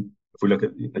again, if we look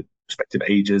at the respective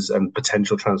ages and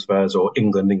potential transfers or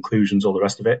England inclusions, all the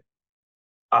rest of it,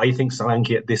 I think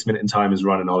Solanke at this minute in time is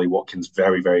running Ollie Watkins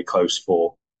very, very close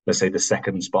for, let's say, the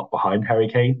second spot behind Harry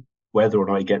Kane. Whether or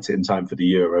not he gets it in time for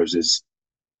the Euros is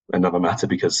another matter,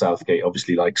 because Southgate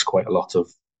obviously likes quite a lot of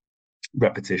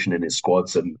repetition in his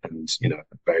squads and a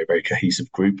very, very cohesive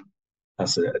group.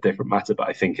 That's a different matter. But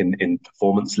I think in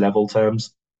performance level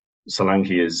terms,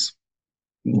 Solanke is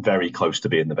very close to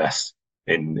being the best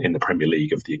in the Premier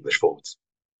League of the English forwards.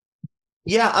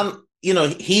 Yeah,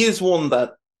 he is one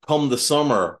that come the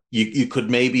summer, you could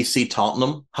maybe see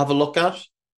Tottenham have a look at,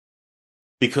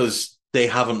 because they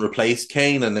haven't replaced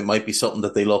Kane and it might be something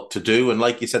that they look to do. And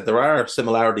like you said, there are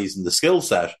similarities in the skill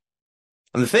set.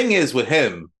 And the thing is with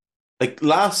him, like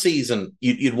last season,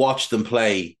 you'd watch them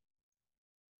play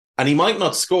and he might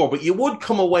not score, but you would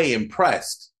come away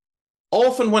impressed.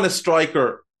 Often when a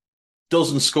striker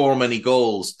doesn't score many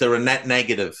goals, they're a net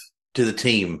negative to the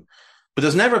team. But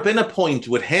there's never been a point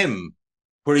with him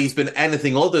where he's been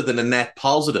anything other than a net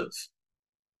positive.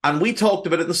 And we talked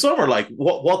about it in the summer, like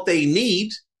what they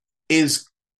need is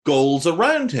goals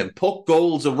around him, put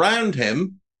goals around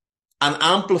him and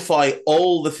amplify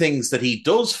all the things that he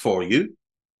does for you.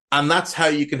 And that's how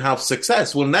you can have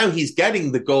success. Well, now he's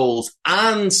getting the goals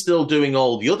and still doing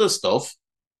all the other stuff.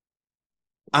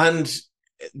 And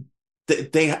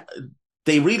they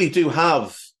really do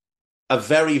have a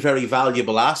very, very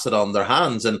valuable asset on their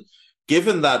hands. And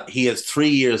given that he has 3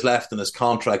 years left in his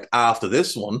contract after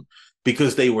this one,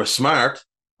 because they were smart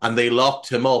and they locked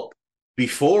him up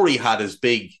before he had his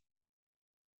big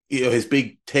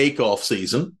takeoff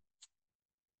season,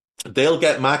 they'll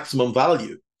get maximum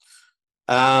value.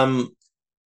 I'm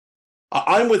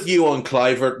with you on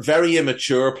Kluivert, very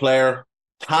immature player,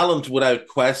 talent without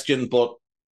question, but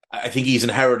I think he's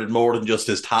inherited more than just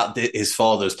his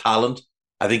father's talent.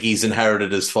 I think he's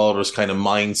inherited his father's kind of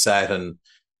mindset and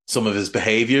some of his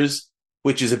behaviours,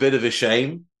 which is a bit of a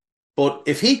shame. But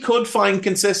if he could find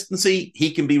consistency,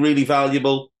 he can be really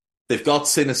valuable. They've got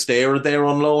Sinisterra there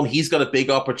on loan. He's got a big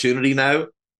opportunity now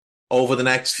over the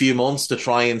next few months to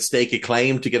try and stake a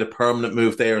claim to get a permanent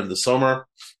move there in the summer.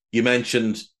 You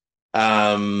mentioned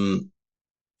Tavernier.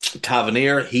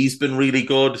 He's been really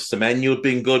good. Semenyo had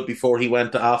been good before he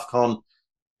went to AFCON.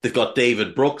 They've got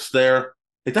David Brooks there.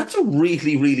 Like, that's a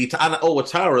really, really... and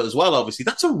Ouattara as well, obviously.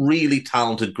 That's a really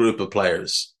talented group of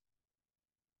players.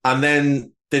 And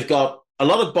then they've got a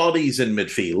lot of bodies in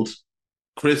midfield.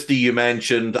 Christie, you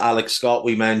mentioned. Alex Scott,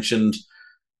 we mentioned.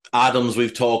 Adams,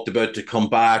 we've talked about to come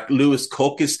back. Lewis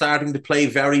Cook is starting to play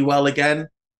very well again.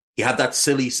 He had that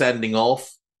silly sending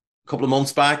off a couple of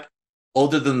months back.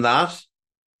 Other than that,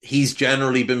 he's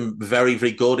generally been very,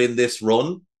 very good in this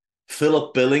run.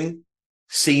 Philip Billing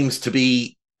seems to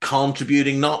be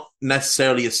contributing, not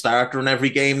necessarily a starter in every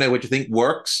game now, which I think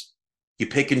works. You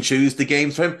pick and choose the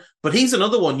games for him. But he's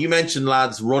another one. You mentioned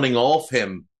lads running off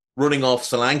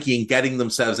Solanke and getting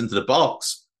themselves into the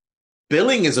box.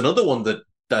 Billing is another one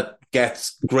that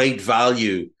gets great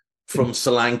value from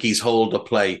Solanke's hold-up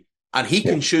play. And he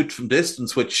can shoot from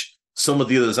distance, which some of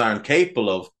the others aren't capable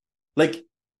of. Like,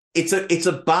 it's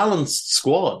a balanced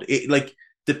squad. Like,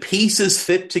 the pieces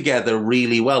fit together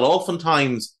really well.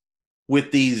 Oftentimes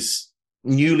with these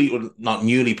not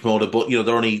newly promoted, but,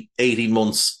 they're only 18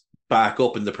 months back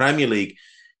up in the Premier League.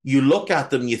 You look at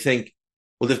them, you think,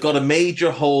 well, they've got a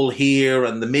major hole here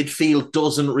and the midfield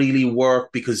doesn't really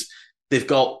work because they've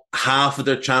got half of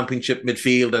their championship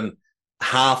midfield and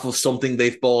half of something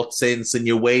they've bought since, and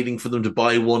you're waiting for them to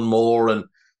buy one more, and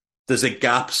there's a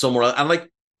gap somewhere. And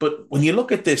but when you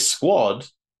look at this squad,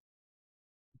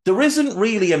 there isn't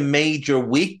really a major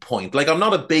weak point. Like, I'm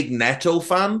not a big Neto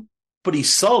fan, but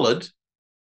he's solid.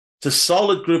 It's a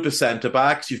solid group of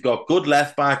centre-backs. You've got good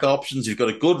left-back options. You've got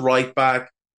a good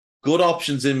right-back, good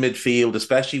options in midfield,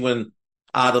 especially when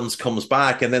Adams comes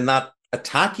back. And then that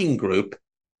attacking group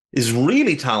is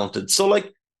really talented. So,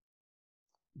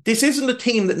 this isn't a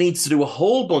team that needs to do a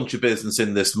whole bunch of business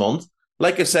in this month.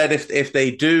 Like I said, if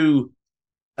they do,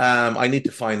 I need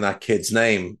to find that kid's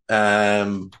name.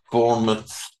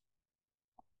 Bournemouth,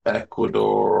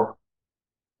 Ecuador.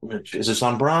 Is it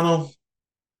Zambrano?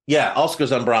 Yeah, Oscar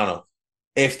Zambrano.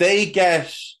 If they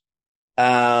get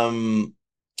him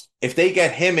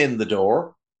in the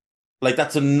door,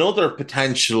 that's another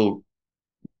potential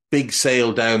big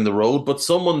sale down the road, but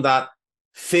someone that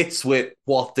fits with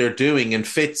what they're doing and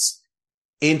fits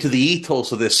into the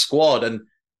ethos of this squad. And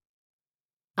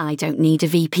I don't need a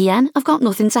VPN. I've got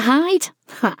nothing to hide.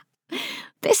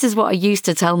 This is what I used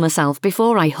to tell myself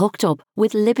before I hooked up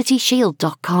with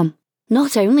LibertyShield.com.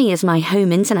 Not only is my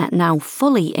home internet now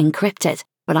fully encrypted,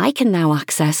 but I can now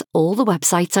access all the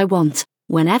websites I want,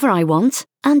 whenever I want,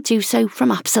 and do so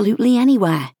from absolutely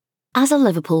anywhere. As a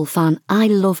Liverpool fan, I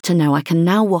love to know I can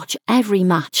now watch every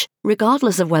match,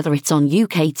 regardless of whether it's on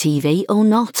UK TV or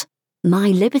not. My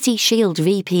Liberty Shield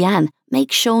VPN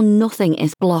makes sure nothing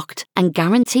is blocked and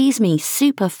guarantees me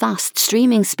super fast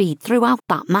streaming speed throughout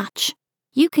that match.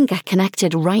 You can get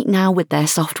connected right now with their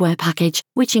software package,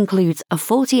 which includes a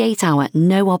 48-hour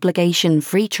no-obligation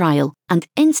free trial and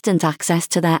instant access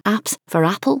to their apps for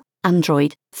Apple,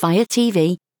 Android, Fire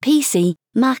TV, PC,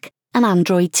 Mac, and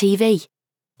Android TV.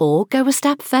 Or go a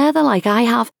step further like I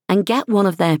have and get one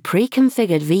of their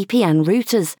pre-configured VPN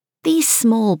routers. These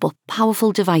small but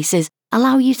powerful devices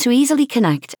allow you to easily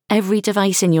connect every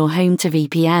device in your home to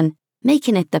VPN,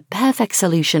 making it the perfect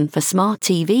solution for smart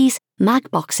TVs,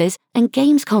 Mac boxes, and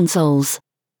games consoles.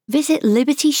 Visit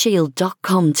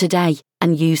LibertyShield.com today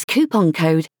and use coupon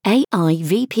code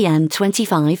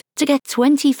AIVPN25 to get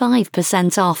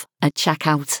 25% off at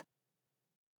checkout.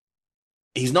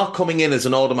 He's not coming in as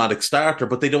an automatic starter,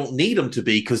 but they don't need him to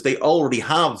be because they already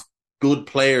have good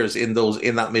players in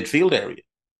that midfield area.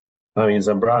 I mean,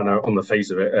 Zambrano, on the face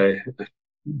of it,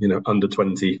 under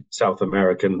 20 South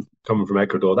American coming from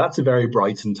Ecuador, that's a very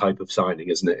Brighton type of signing,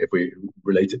 isn't it? If we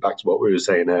relate it back to what we were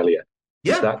saying earlier.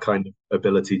 Yeah. It's that kind of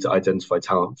ability to identify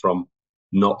talent from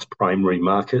not primary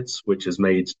markets, which has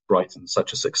made Brighton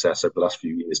such a success over the last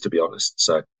few years, to be honest.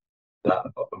 So that,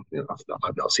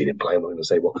 I've not seen him play. I'm not going to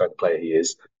say what kind of player he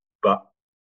is, but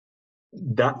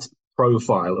that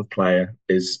profile of player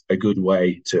is a good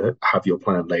way to have your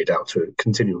plan laid out to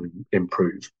continually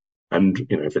improve. And,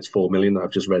 if it's 4 million that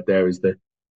I've just read there is the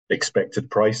expected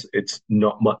price, it's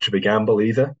not much of a gamble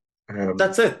either.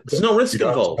 That's it. There's no risk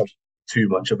involved. Too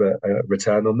much of a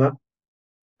return on that.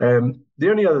 The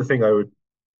only other thing I would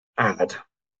add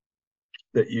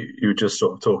that you were just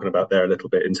sort of talking about there a little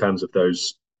bit in terms of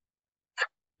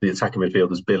the attacking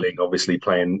midfielders, Billing obviously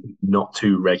playing not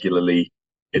too regularly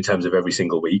in terms of every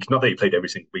single week. Not that he played every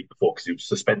single week before because he was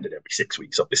suspended every 6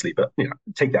 weeks, obviously, but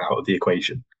take that out of the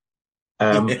equation.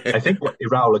 I think what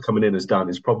Iraola coming in has done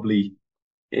is probably,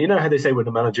 how they say when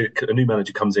a new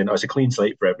manager comes in, it's a clean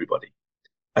slate for everybody.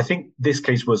 I think this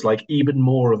case was even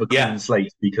more of a clean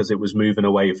slate because it was moving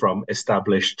away from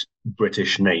established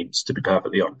British names, to be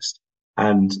perfectly honest.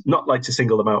 And not to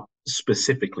single them out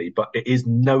specifically, but it is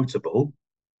notable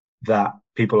that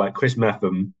people like Chris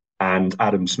Metham and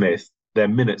Adam Smith, their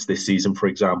minutes this season, for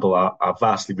example, are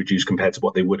vastly reduced compared to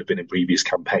what they would have been in previous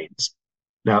campaigns.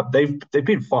 Now, they've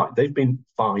been fine. They've been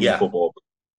fine football.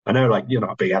 I know, you're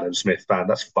not a big Adam Smith fan.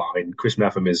 That's fine. Chris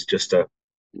Metham is just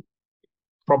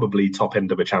probably top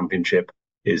end of a championship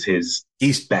is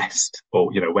he's best,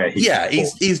 or where he. Yeah,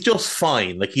 he's just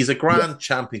fine. He's a grand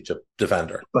championship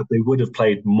defender. But they would have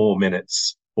played more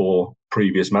minutes for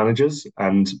previous managers,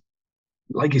 and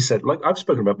like you said, I've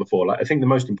spoken about before, I think the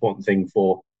most important thing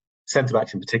for centre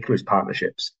backs in particular is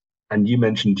partnerships. And you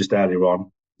mentioned just earlier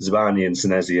on Zvani and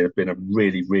Senesi have been a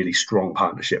really, really strong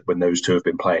partnership when those two have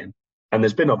been playing. And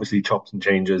there's been obviously chops and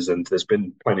changes, and there's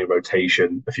been plenty of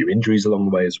rotation, a few injuries along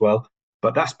the way as well.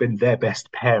 But that's been their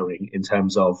best pairing in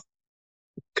terms of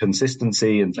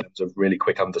consistency, in terms of really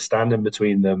quick understanding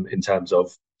between them, in terms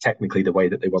of technically the way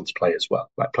that they want to play as well,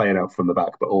 like playing out from the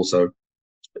back, but also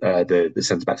the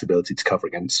centre back's ability to cover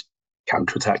against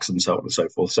counter attacks and so on and so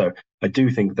forth. So I do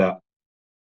think that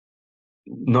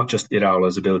not just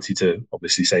Iraola's ability to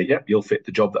obviously say, yep, you'll fit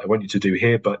the job that I want you to do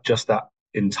here, but just that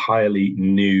entirely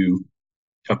new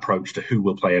approach to who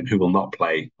will play and who will not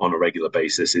play on a regular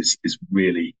basis is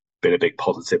really been a big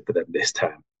positive for them this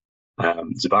term.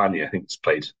 Zabani, I think, has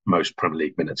played most Premier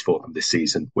League minutes for them this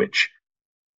season, which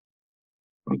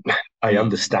I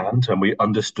understand, and we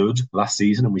understood last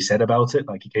season, and we said about it.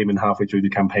 Like, he came in halfway through the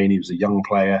campaign, he was a young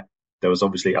player. There was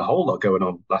obviously a whole lot going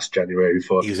on last January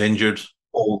for he was injured,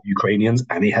 all Ukrainians,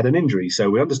 and he had an injury. So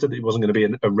we understood that he wasn't going to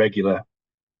be a regular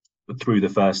through the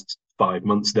first 5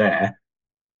 months there,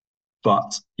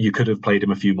 but you could have played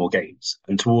him a few more games.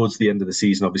 And towards the end of the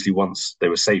season, obviously, once they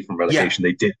were safe from relegation,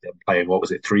 They did then play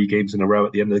in, 3 games in a row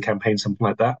at the end of the campaign, something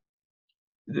like that.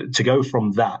 To go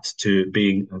from that to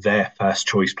being their first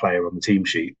choice player on the team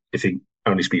sheet, I think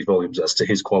only speaks volumes as to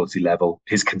his quality level,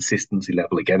 his consistency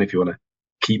level. Again, if you want to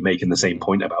keep making the same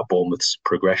point about Bournemouth's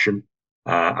progression,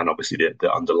 and obviously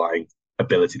the underlying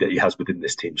ability that he has within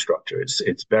this team structure, it's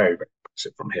very, very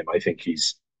impressive from him. I think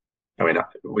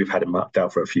we've had him marked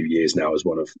out for a few years now as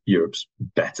one of Europe's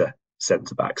better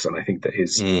centre-backs, and I think that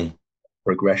his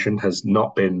progression has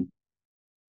not been,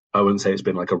 I wouldn't say it's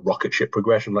been like a rocket ship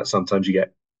progression. Like sometimes you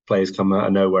get players come out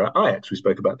of nowhere. Ajax, we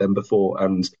spoke about them before,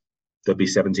 and they'll be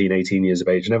 17, 18 years of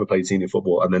age, never played senior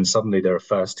football, and then suddenly they're a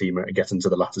first teamer and get into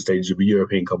the latter stages of a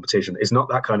European competition. It's not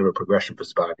that kind of a progression for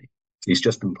Zabani. He's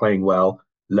just been playing well,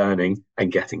 learning,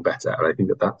 and getting better. And I think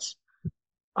that that's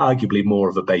arguably more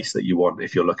of a base that you want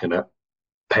if you're looking at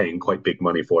paying quite big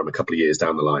money for him a couple of years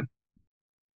down the line.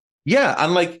 Yeah,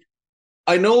 and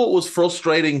I know it was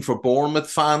frustrating for Bournemouth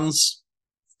fans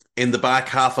in the back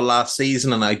half of last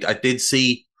season, and I did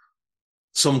see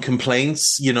some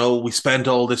complaints. We spent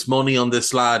all this money on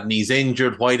this lad and he's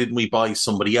injured. Why didn't we buy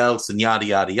somebody else? And yada,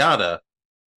 yada, yada.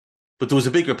 But there was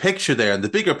a bigger picture there, and the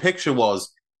bigger picture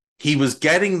was he was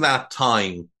getting that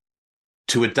time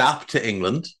to adapt to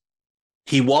England.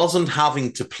 He wasn't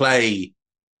having to play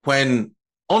when,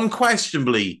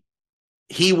 unquestionably,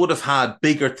 he would have had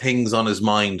bigger things on his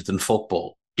mind than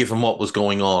football, given what was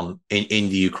going on in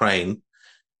the Ukraine.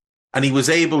 And he was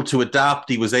able to adapt.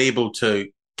 He was able to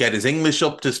get his English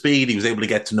up to speed. He was able to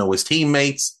get to know his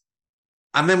teammates.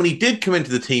 And then when he did come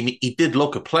into the team, he did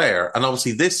look a player. And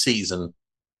obviously this season,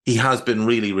 he has been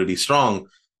really, really strong.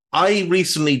 I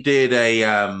recently did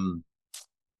a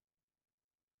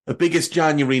biggest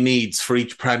January needs for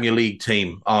each Premier League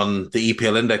team on the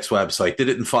EPL Index website. Did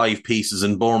it in 5 pieces,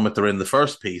 and Bournemouth are in the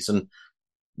first piece. And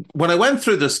when I went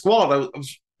through the squad, I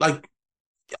was like,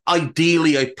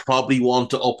 ideally, I probably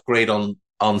want to upgrade on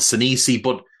Senesi,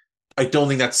 but I don't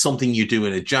think that's something you do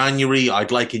in a January.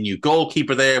 I'd like a new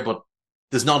goalkeeper there, but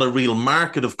there's not a real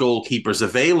market of goalkeepers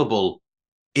available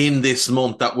in this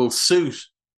month that will suit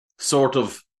sort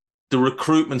of the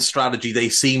recruitment strategy they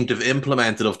seem to have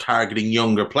implemented of targeting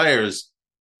younger players.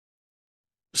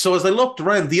 So as I looked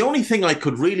around, the only thing I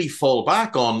could really fall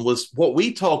back on was what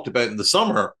we talked about in the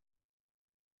summer.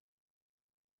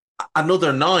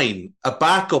 Another 9, a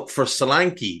backup for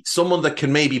Solanke, someone that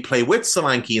can maybe play with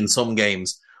Solanke in some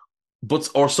games,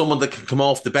 or someone that can come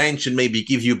off the bench and maybe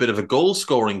give you a bit of a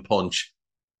goal-scoring punch.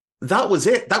 That was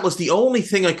it. That was the only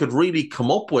thing I could really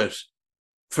come up with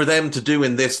for them to do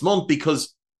in this month,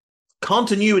 because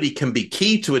continuity can be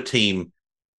key to a team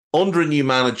under a new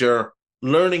manager,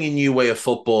 learning a new way of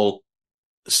football.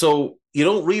 So you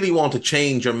don't really want to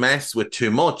change or mess with too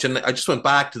much. And I just went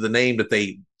back to the name that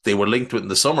they were linked with in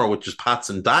the summer, which is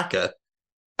Patson Daka.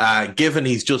 Given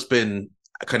he's just been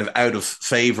kind of out of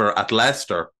favour at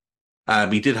Leicester,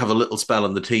 he did have a little spell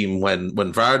in the team when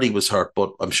Vardy was hurt,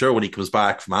 but I'm sure when he comes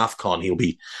back from AFCON, he'll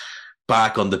be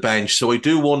back on the bench. So I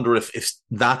do wonder if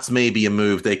that's maybe a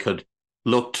move they could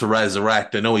look to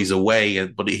resurrect. I know he's away,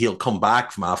 but he'll come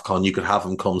back from AFCON. You could have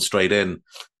him come straight in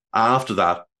after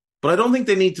that. But I don't think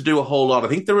they need to do a whole lot. I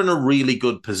think they're in a really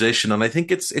good position, and I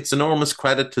think it's enormous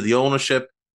credit to the ownership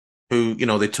who,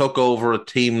 they took over a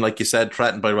team, like you said,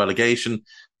 threatened by relegation.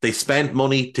 They spent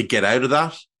money to get out of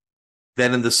that.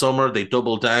 Then in the summer, they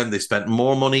doubled down. They spent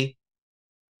more money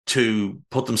to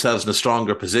put themselves in a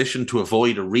stronger position to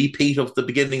avoid a repeat of the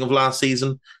beginning of last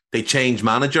season. They changed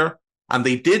manager, and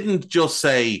they didn't just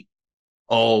say,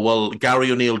 oh, well, Gary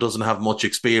O'Neill doesn't have much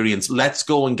experience. Let's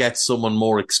go and get someone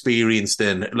more experienced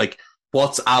in. Like,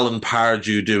 what's Alan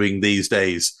Pardew doing these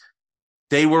days?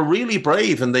 They were really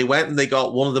brave, and they went and they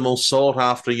got one of the most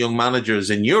sought-after young managers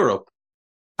in Europe.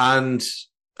 And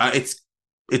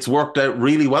it's worked out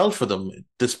really well for them,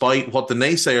 despite what the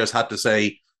naysayers had to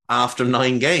say after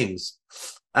 9 games.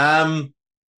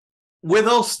 With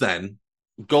us then,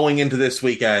 going into this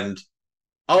weekend,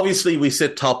 obviously we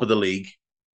sit top of the league,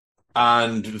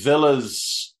 and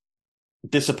Villa's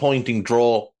disappointing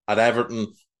draw at Everton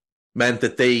meant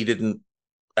that they didn't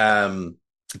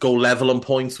go level on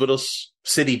points with us.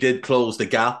 City did close the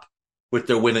gap with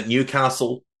their win at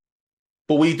Newcastle,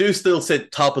 but we do still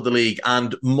sit top of the league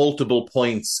and multiple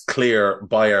points clear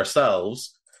by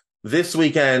ourselves. This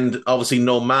weekend, obviously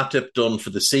no Matip done for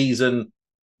the season,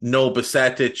 no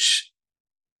Bajcetic,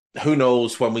 who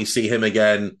knows when we see him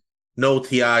again, no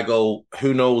Thiago,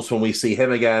 who knows when we see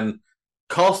him again.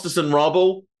 Costas and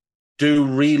Robbo do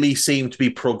really seem to be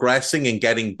progressing and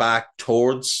getting back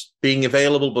towards being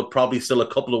available, but probably still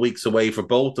a couple of weeks away for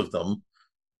both of them.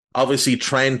 Obviously,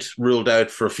 Trent ruled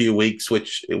out for a few weeks,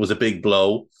 which it was a big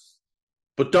blow.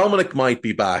 But Dominic might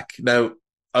be back. Now,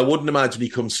 I wouldn't imagine he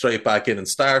comes straight back in and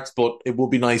starts, but it would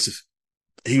be nice if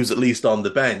he was at least on the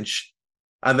bench.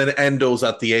 And then Endo's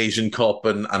at the Asian Cup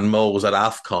and Mo's at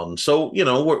AFCON. So, you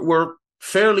know, we're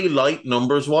fairly light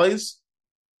numbers-wise.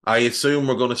 I assume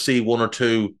we're going to see 1 or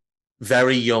 2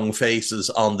 very young faces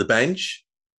on the bench.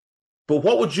 But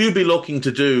what would you be looking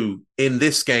to do in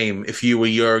this game if you were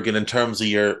Jurgen in terms of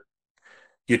your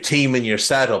team and your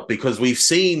setup? Because we've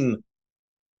seen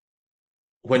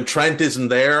when Trent isn't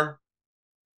there,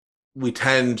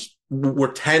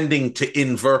 we're tending to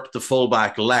invert the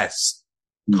fullback less.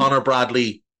 Connor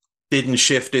Bradley didn't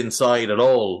shift inside at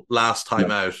all last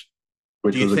time out.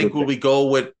 Do you think will we go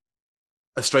with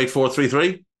a straight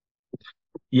 4-3-3?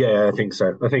 Yeah, I think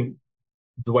so. I think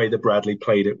the way that Bradley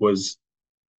played it was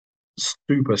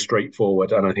super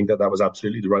straightforward, and I think that was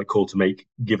absolutely the right call to make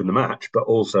given the match, but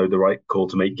also the right call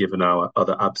to make given our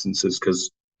other absences, because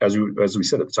as we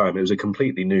said at the time, it was a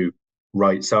completely new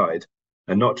right side,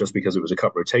 and not just because it was a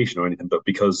cup rotation or anything, but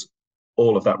because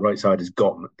all of that right side is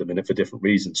gone at the minute for different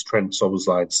reasons. Trent,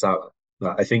 Szoboszlai, Salah.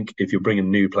 I think if you're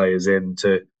bringing new players in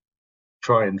to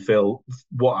try and fill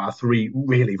what are 3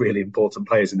 really, really important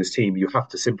players in this team, you have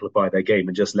to simplify their game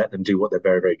and just let them do what they're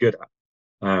very, very good at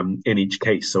in each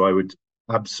case. So I would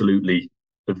absolutely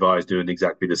advise doing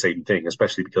exactly the same thing,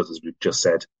 especially because, as we've just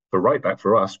said, for right back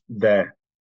for us, their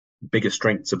biggest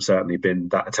strengths have certainly been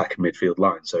that attacking midfield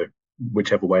line. So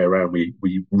whichever way around we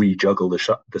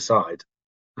rejuggle the side,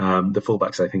 the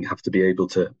fullbacks, I think, have to be able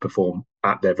to perform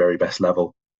at their very best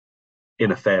level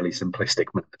in a fairly simplistic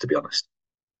manner, to be honest.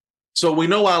 So we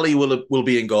know Ali will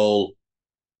be in goal.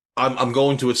 I'm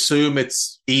going to assume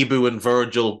it's Ibu and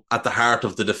Virgil at the heart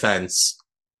of the defence,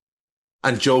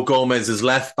 and Joe Gomez is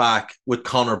left back with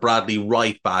Connor Bradley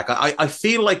right back. I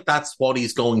feel like that's what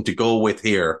he's going to go with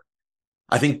here.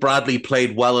 I think Bradley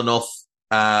played well enough.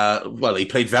 He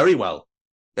played very well,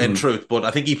 in truth, but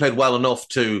I think he played well enough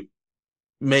to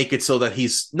make it so that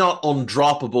he's not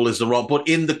undroppable is the wrong, but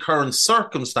in the current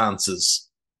circumstances,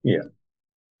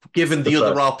 given the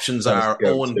other options are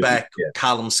Owen Beck,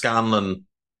 Callum Scanlon,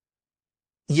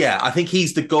 I think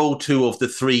he's the go-to of the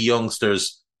 3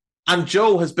 youngsters. And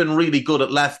Joe has been really good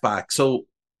at left back, so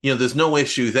there's no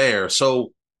issue there.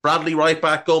 So Bradley right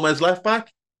back, Gomez left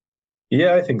back?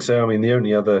 Yeah, I think so. I mean, the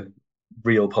only other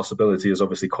real possibility is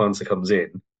obviously Kwanzaa comes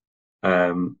in.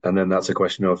 And then that's a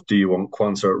question of, do you want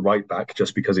Kwanzaa at right back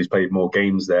just because he's played more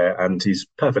games there and he's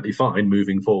perfectly fine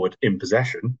moving forward in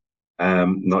possession?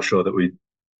 Not sure that we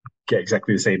get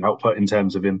exactly the same output in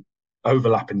terms of him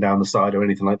overlapping down the side or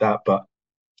anything like that, but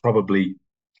probably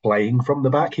playing from the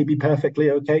back, he'd be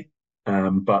perfectly okay.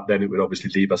 But then it would obviously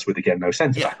leave us with, again, no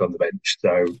centre-back on the bench.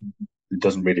 So it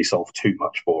doesn't really solve too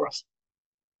much for us.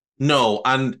 No,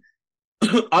 and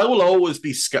I will always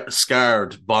be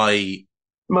scarred by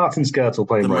Martin Skirtle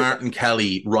playing the right Martin back.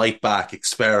 Kelly right back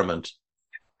experiment.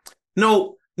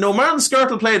 No, Martin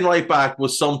Skirtle playing right back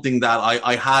was something that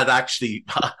I had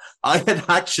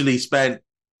actually spent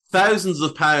thousands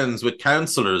of pounds with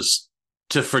counsellors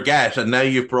to forget, and now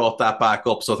you've brought that back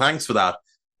up, so thanks for that.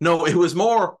 No, it was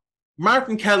more,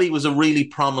 Martin Kelly was a really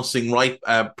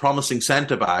promising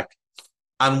centre-back,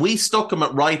 and we stuck him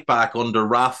at right back under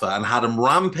Rafa and had him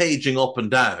rampaging up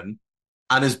and down,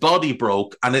 and his body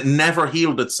broke, and it never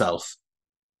healed itself.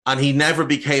 And he never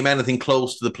became anything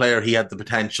close to the player he had the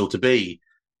potential to be.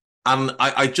 And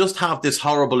I just have this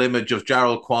horrible image of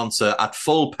Jarrell Kwanzaa at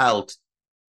full pelt,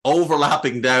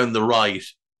 overlapping down the right,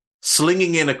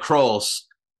 slinging in a cross,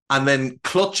 and then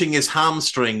clutching his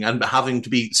hamstring and having to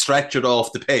be stretchered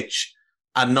off the pitch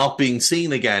and not being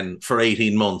seen again for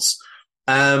 18 months.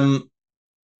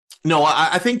 No,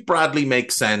 I think Bradley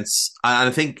makes sense. And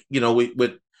I think,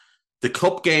 with the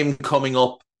cup game coming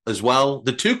up as well,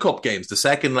 the two cup games, the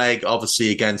second leg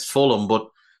obviously against Fulham, but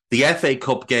the FA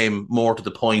Cup game, more to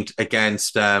the point,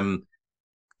 against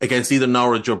either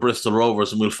Norwich or Bristol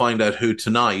Rovers, and we'll find out who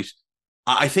tonight.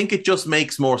 I think it just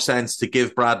makes more sense to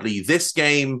give Bradley this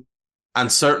game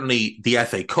and certainly the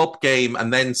FA Cup game,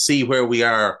 and then see where we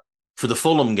are for the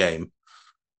Fulham game.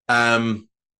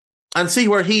 And see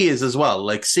where he is as well.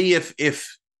 Like, see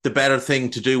if the better thing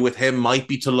to do with him might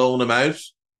be to loan him out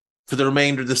for the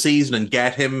remainder of the season and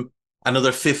get him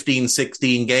another 15,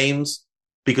 16 games.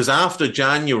 Because after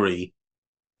January,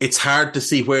 it's hard to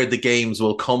see where the games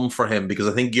will come for him, because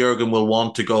I think Jurgen will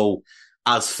want to go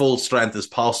as full strength as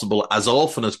possible, as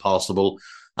often as possible.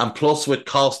 And plus, with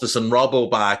Costas and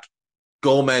Robbo back,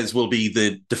 Gomez will be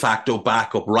the de facto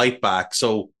backup right back.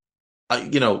 So,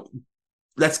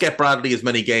 let's get Bradley as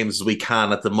many games as we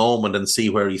can at the moment and see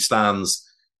where he stands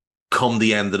come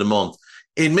the end of the month.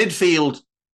 In midfield,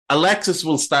 Alexis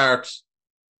will start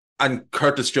and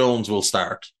Curtis Jones will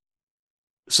start.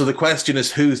 So the question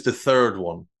is, who's the third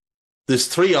one? There's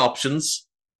three options.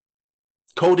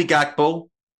 Cody Gakpo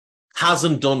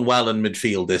hasn't done well in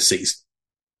midfield this season.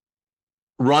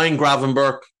 Ryan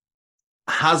Gravenberch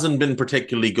hasn't been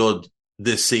particularly good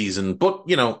this season, but,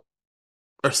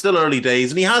 are still early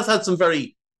days. And he has had some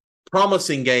very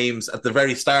promising games at the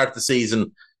very start of the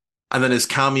season. And then his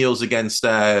cameos against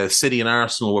City and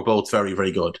Arsenal were both very,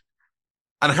 very good.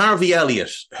 And Harvey Elliott,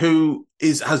 who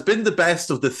has been the best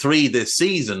of the three this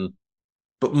season,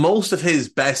 but most of his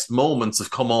best moments have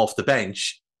come off the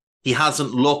bench. He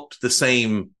hasn't looked the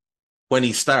same when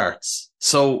he starts.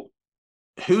 So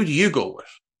who do you go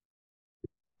with?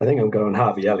 I think I'm going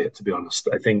Harvey Elliott, to be honest.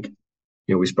 I think,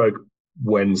 we spoke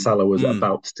when Salah was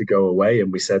about to go away,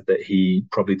 and we said that he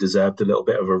probably deserved a little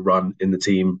bit of a run in the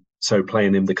team. So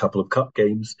playing him the couple of cup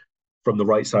games from the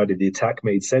right side of the attack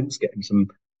made sense. Get him some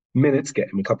minutes,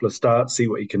 get him a couple of starts, see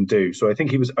what he can do. So I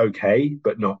think he was okay,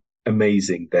 but not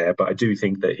amazing there. But I do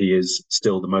think that he is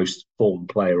still the most formed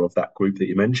player of that group that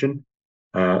you mentioned.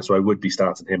 So I would be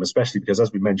starting him, especially because,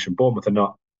 as we mentioned, Bournemouth are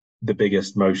not the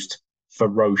biggest, most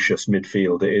ferocious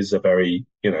midfield. It is a very,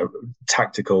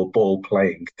 tactical ball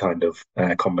playing kind of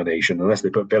combination, unless they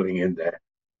put Billing in there.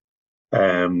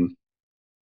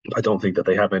 I don't think that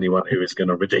they have anyone who is going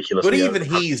to ridiculously... But even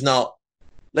he's not...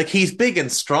 Like, he's big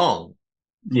and strong.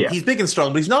 Yeah. He's big and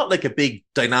strong, but he's not like a big,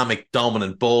 dynamic,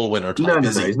 dominant ball winner type,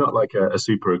 is he? He's not like a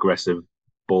super aggressive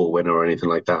ball winner or anything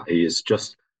like that. He is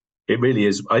just... It really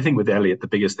is... I think with Elliott, the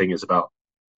biggest thing is about,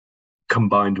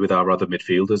 combined with our other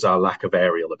midfielders, our lack of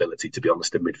aerial ability, to be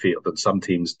honest, in midfield. And some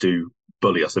teams do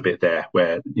bully us a bit there,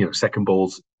 where, second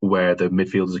balls where the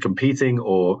midfielders are competing,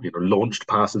 or, launched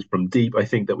passes from deep. I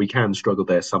think that we can struggle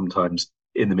there sometimes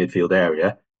in the midfield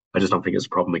area. I just don't think it's a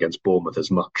problem against Bournemouth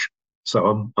as much.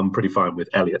 So I'm pretty fine with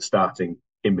Elliott starting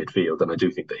in midfield, and I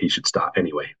do think that he should start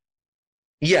anyway.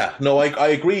 Yeah, no, I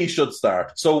agree he should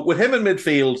start. So with him in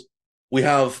midfield, we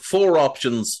have four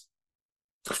options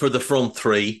for the front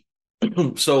three.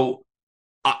 So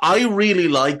I really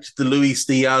liked the Luis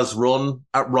Diaz run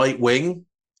at right wing,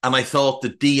 and I thought the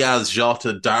Diaz,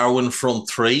 Jota, Darwin front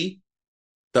three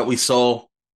that we saw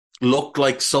looked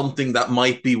like something that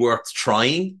might be worth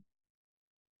trying.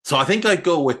 So I think I'd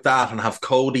go with that and have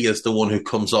Cody as the one who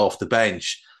comes off the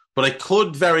bench. But I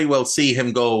could very well see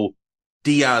him go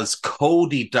Diaz,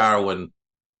 Cody, Darwin,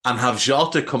 and have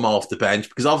Jota come off the bench,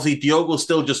 because obviously Diogo's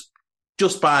still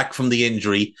just back from the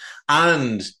injury,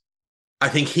 and I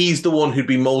think he's the one who'd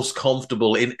be most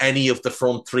comfortable in any of the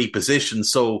front three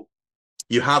positions. So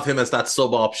you have him as that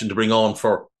sub option to bring on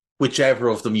for whichever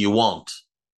of them you want.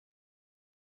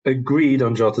 Agreed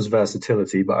on Jota's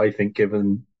versatility, but I think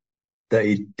given that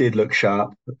he did look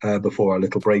sharp before our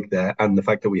little break there, and the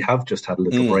fact that we have just had a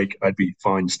little break, I'd be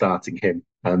fine starting him.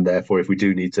 And therefore, if we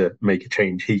do need to make a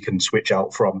change, he can switch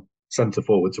out from centre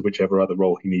forward to whichever other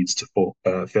role he needs to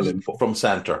fill in for. From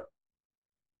centre.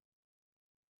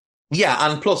 Yeah,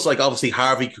 and plus, obviously,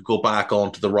 Harvey could go back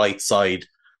onto the right side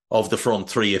of the front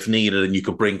three if needed, and you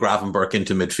could bring Gravenberch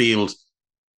into midfield.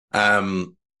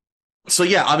 So,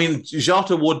 yeah, I mean,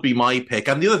 Jota would be my pick.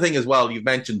 And the other thing as well, you've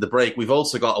mentioned the break. We've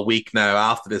also got a week now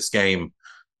after this game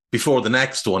before the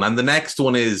next one. And the next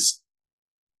one is,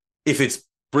 if it's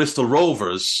Bristol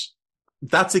Rovers,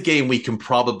 that's a game we can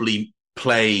probably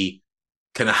play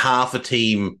kind of half a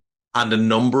team and a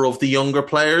number of the younger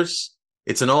players.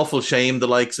 It's an awful shame the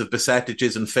likes of Besetic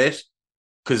isn't fit.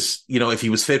 because, you know, if he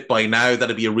was fit by now,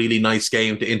 that'd be a really nice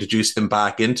game to introduce him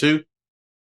back into.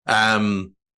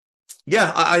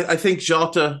 Yeah, I think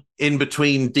Jota in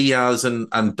between Diaz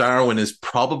and Darwin is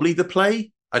probably the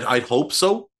play. I'd hope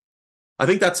so. I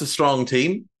think that's a strong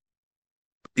team.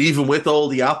 Even with all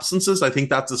the absences, I think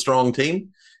that's a strong team.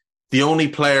 The only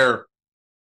player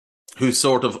who's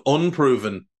sort of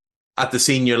unproven at the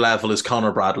senior level is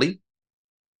Conor Bradley,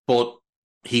 but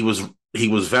he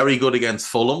was very good against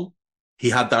Fulham. He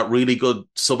had that really good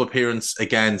sub-appearance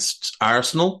against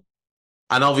Arsenal.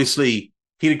 And obviously,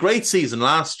 he had a great season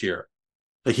last year.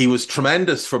 Like, he was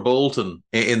tremendous for Bolton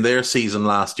in their season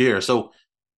last year. So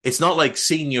it's not like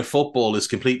senior football is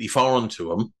completely foreign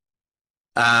to him.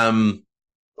 And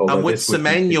with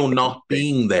Semenyo not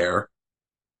being there,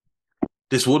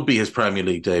 this would be his Premier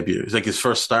League debut. It's like his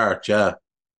first start, yeah.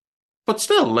 But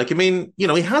still, like, I mean, you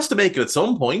know, he has to make it at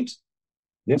some point.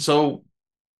 Yeah. So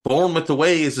Bournemouth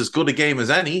away is as good a game as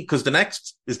any, because the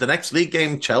next league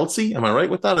game Chelsea. Am I right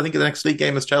with that? I think the next league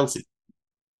game is Chelsea.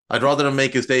 I'd rather him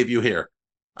make his debut here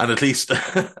and at least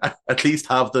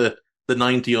have the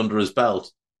 90 under his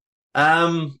belt.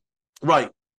 Right.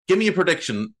 Give me a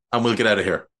prediction and we'll get out of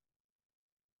here.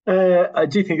 I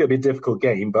do think it'll be a difficult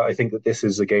game, but I think that this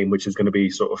is a game which is going to be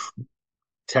sort of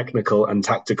technical and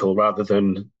tactical rather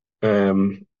than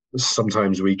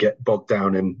sometimes we get bogged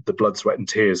down in the blood, sweat and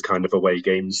tears kind of away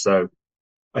games. So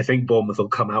I think Bournemouth will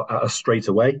come out at us straight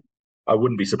away. I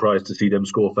wouldn't be surprised to see them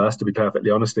score first, to be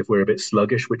perfectly honest, if we're a bit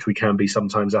sluggish, which we can be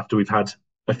sometimes after we've had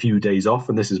a few days off.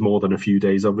 And this is more than a few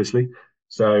days, obviously.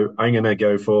 So I'm going to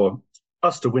go for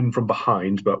us to win from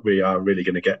behind, but we are really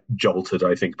going to get jolted,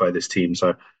 I think, by this team.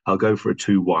 So I'll go for a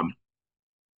 2-1.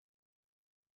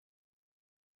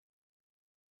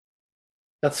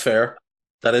 That's fair.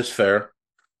 That is fair.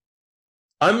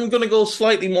 I'm going to go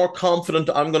slightly more confident.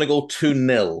 I'm going to go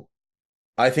 2-0.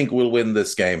 I think we'll win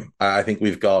this game. I think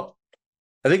we've got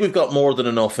more than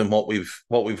enough in what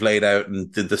we've laid out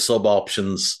and the sub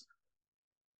options,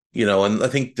 you know, and I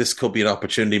think this could be an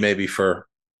opportunity maybe for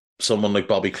someone like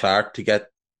Bobby Clark to get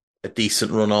a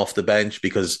decent run off the bench,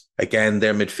 because again,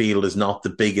 their midfield is not the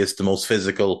biggest, the most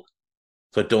physical.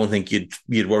 So I don't think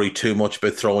you'd worry too much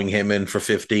about throwing him in for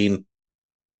 15.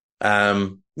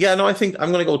 I think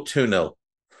I'm going to go 2-0.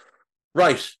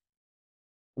 Right.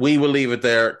 We will leave it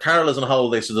there. Carl is on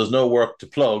holiday, so there's no work to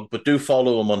plug, but do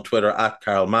follow him on Twitter at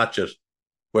Carl Matchett,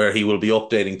 where he will be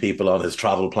updating people on his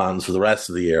travel plans for the rest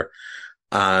of the year.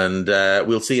 And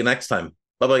we'll see you next time.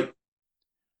 Bye-bye.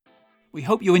 We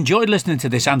hope you enjoyed listening to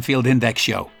this Anfield Index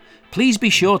show. Please be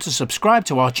sure to subscribe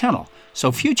to our channel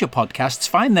so future podcasts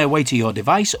find their way to your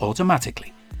device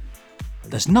automatically.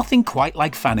 There's nothing quite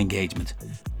like fan engagement,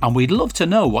 and we'd love to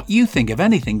know what you think of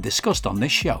anything discussed on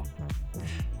this show.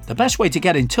 The best way to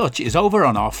get in touch is over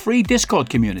on our free Discord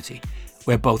community,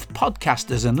 where both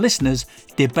podcasters and listeners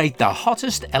debate the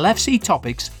hottest LFC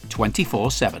topics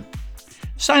 24/7.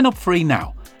 Sign up free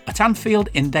now at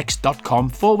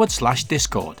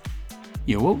AnfieldIndex.com/Discord.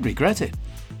 You won't regret it.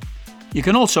 You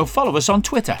can also follow us on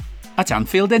Twitter at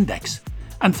Anfield Index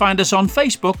and find us on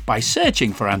Facebook by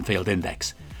searching for Anfield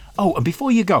Index. Oh, and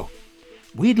before you go,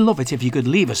 we'd love it if you could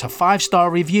leave us a 5-star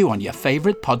review on your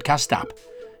favourite podcast app.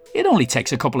 It only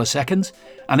takes a couple of seconds,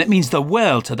 and it means the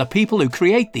world to the people who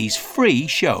create these free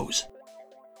shows.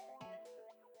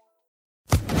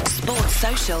 Sports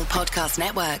Social Podcast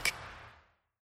Network.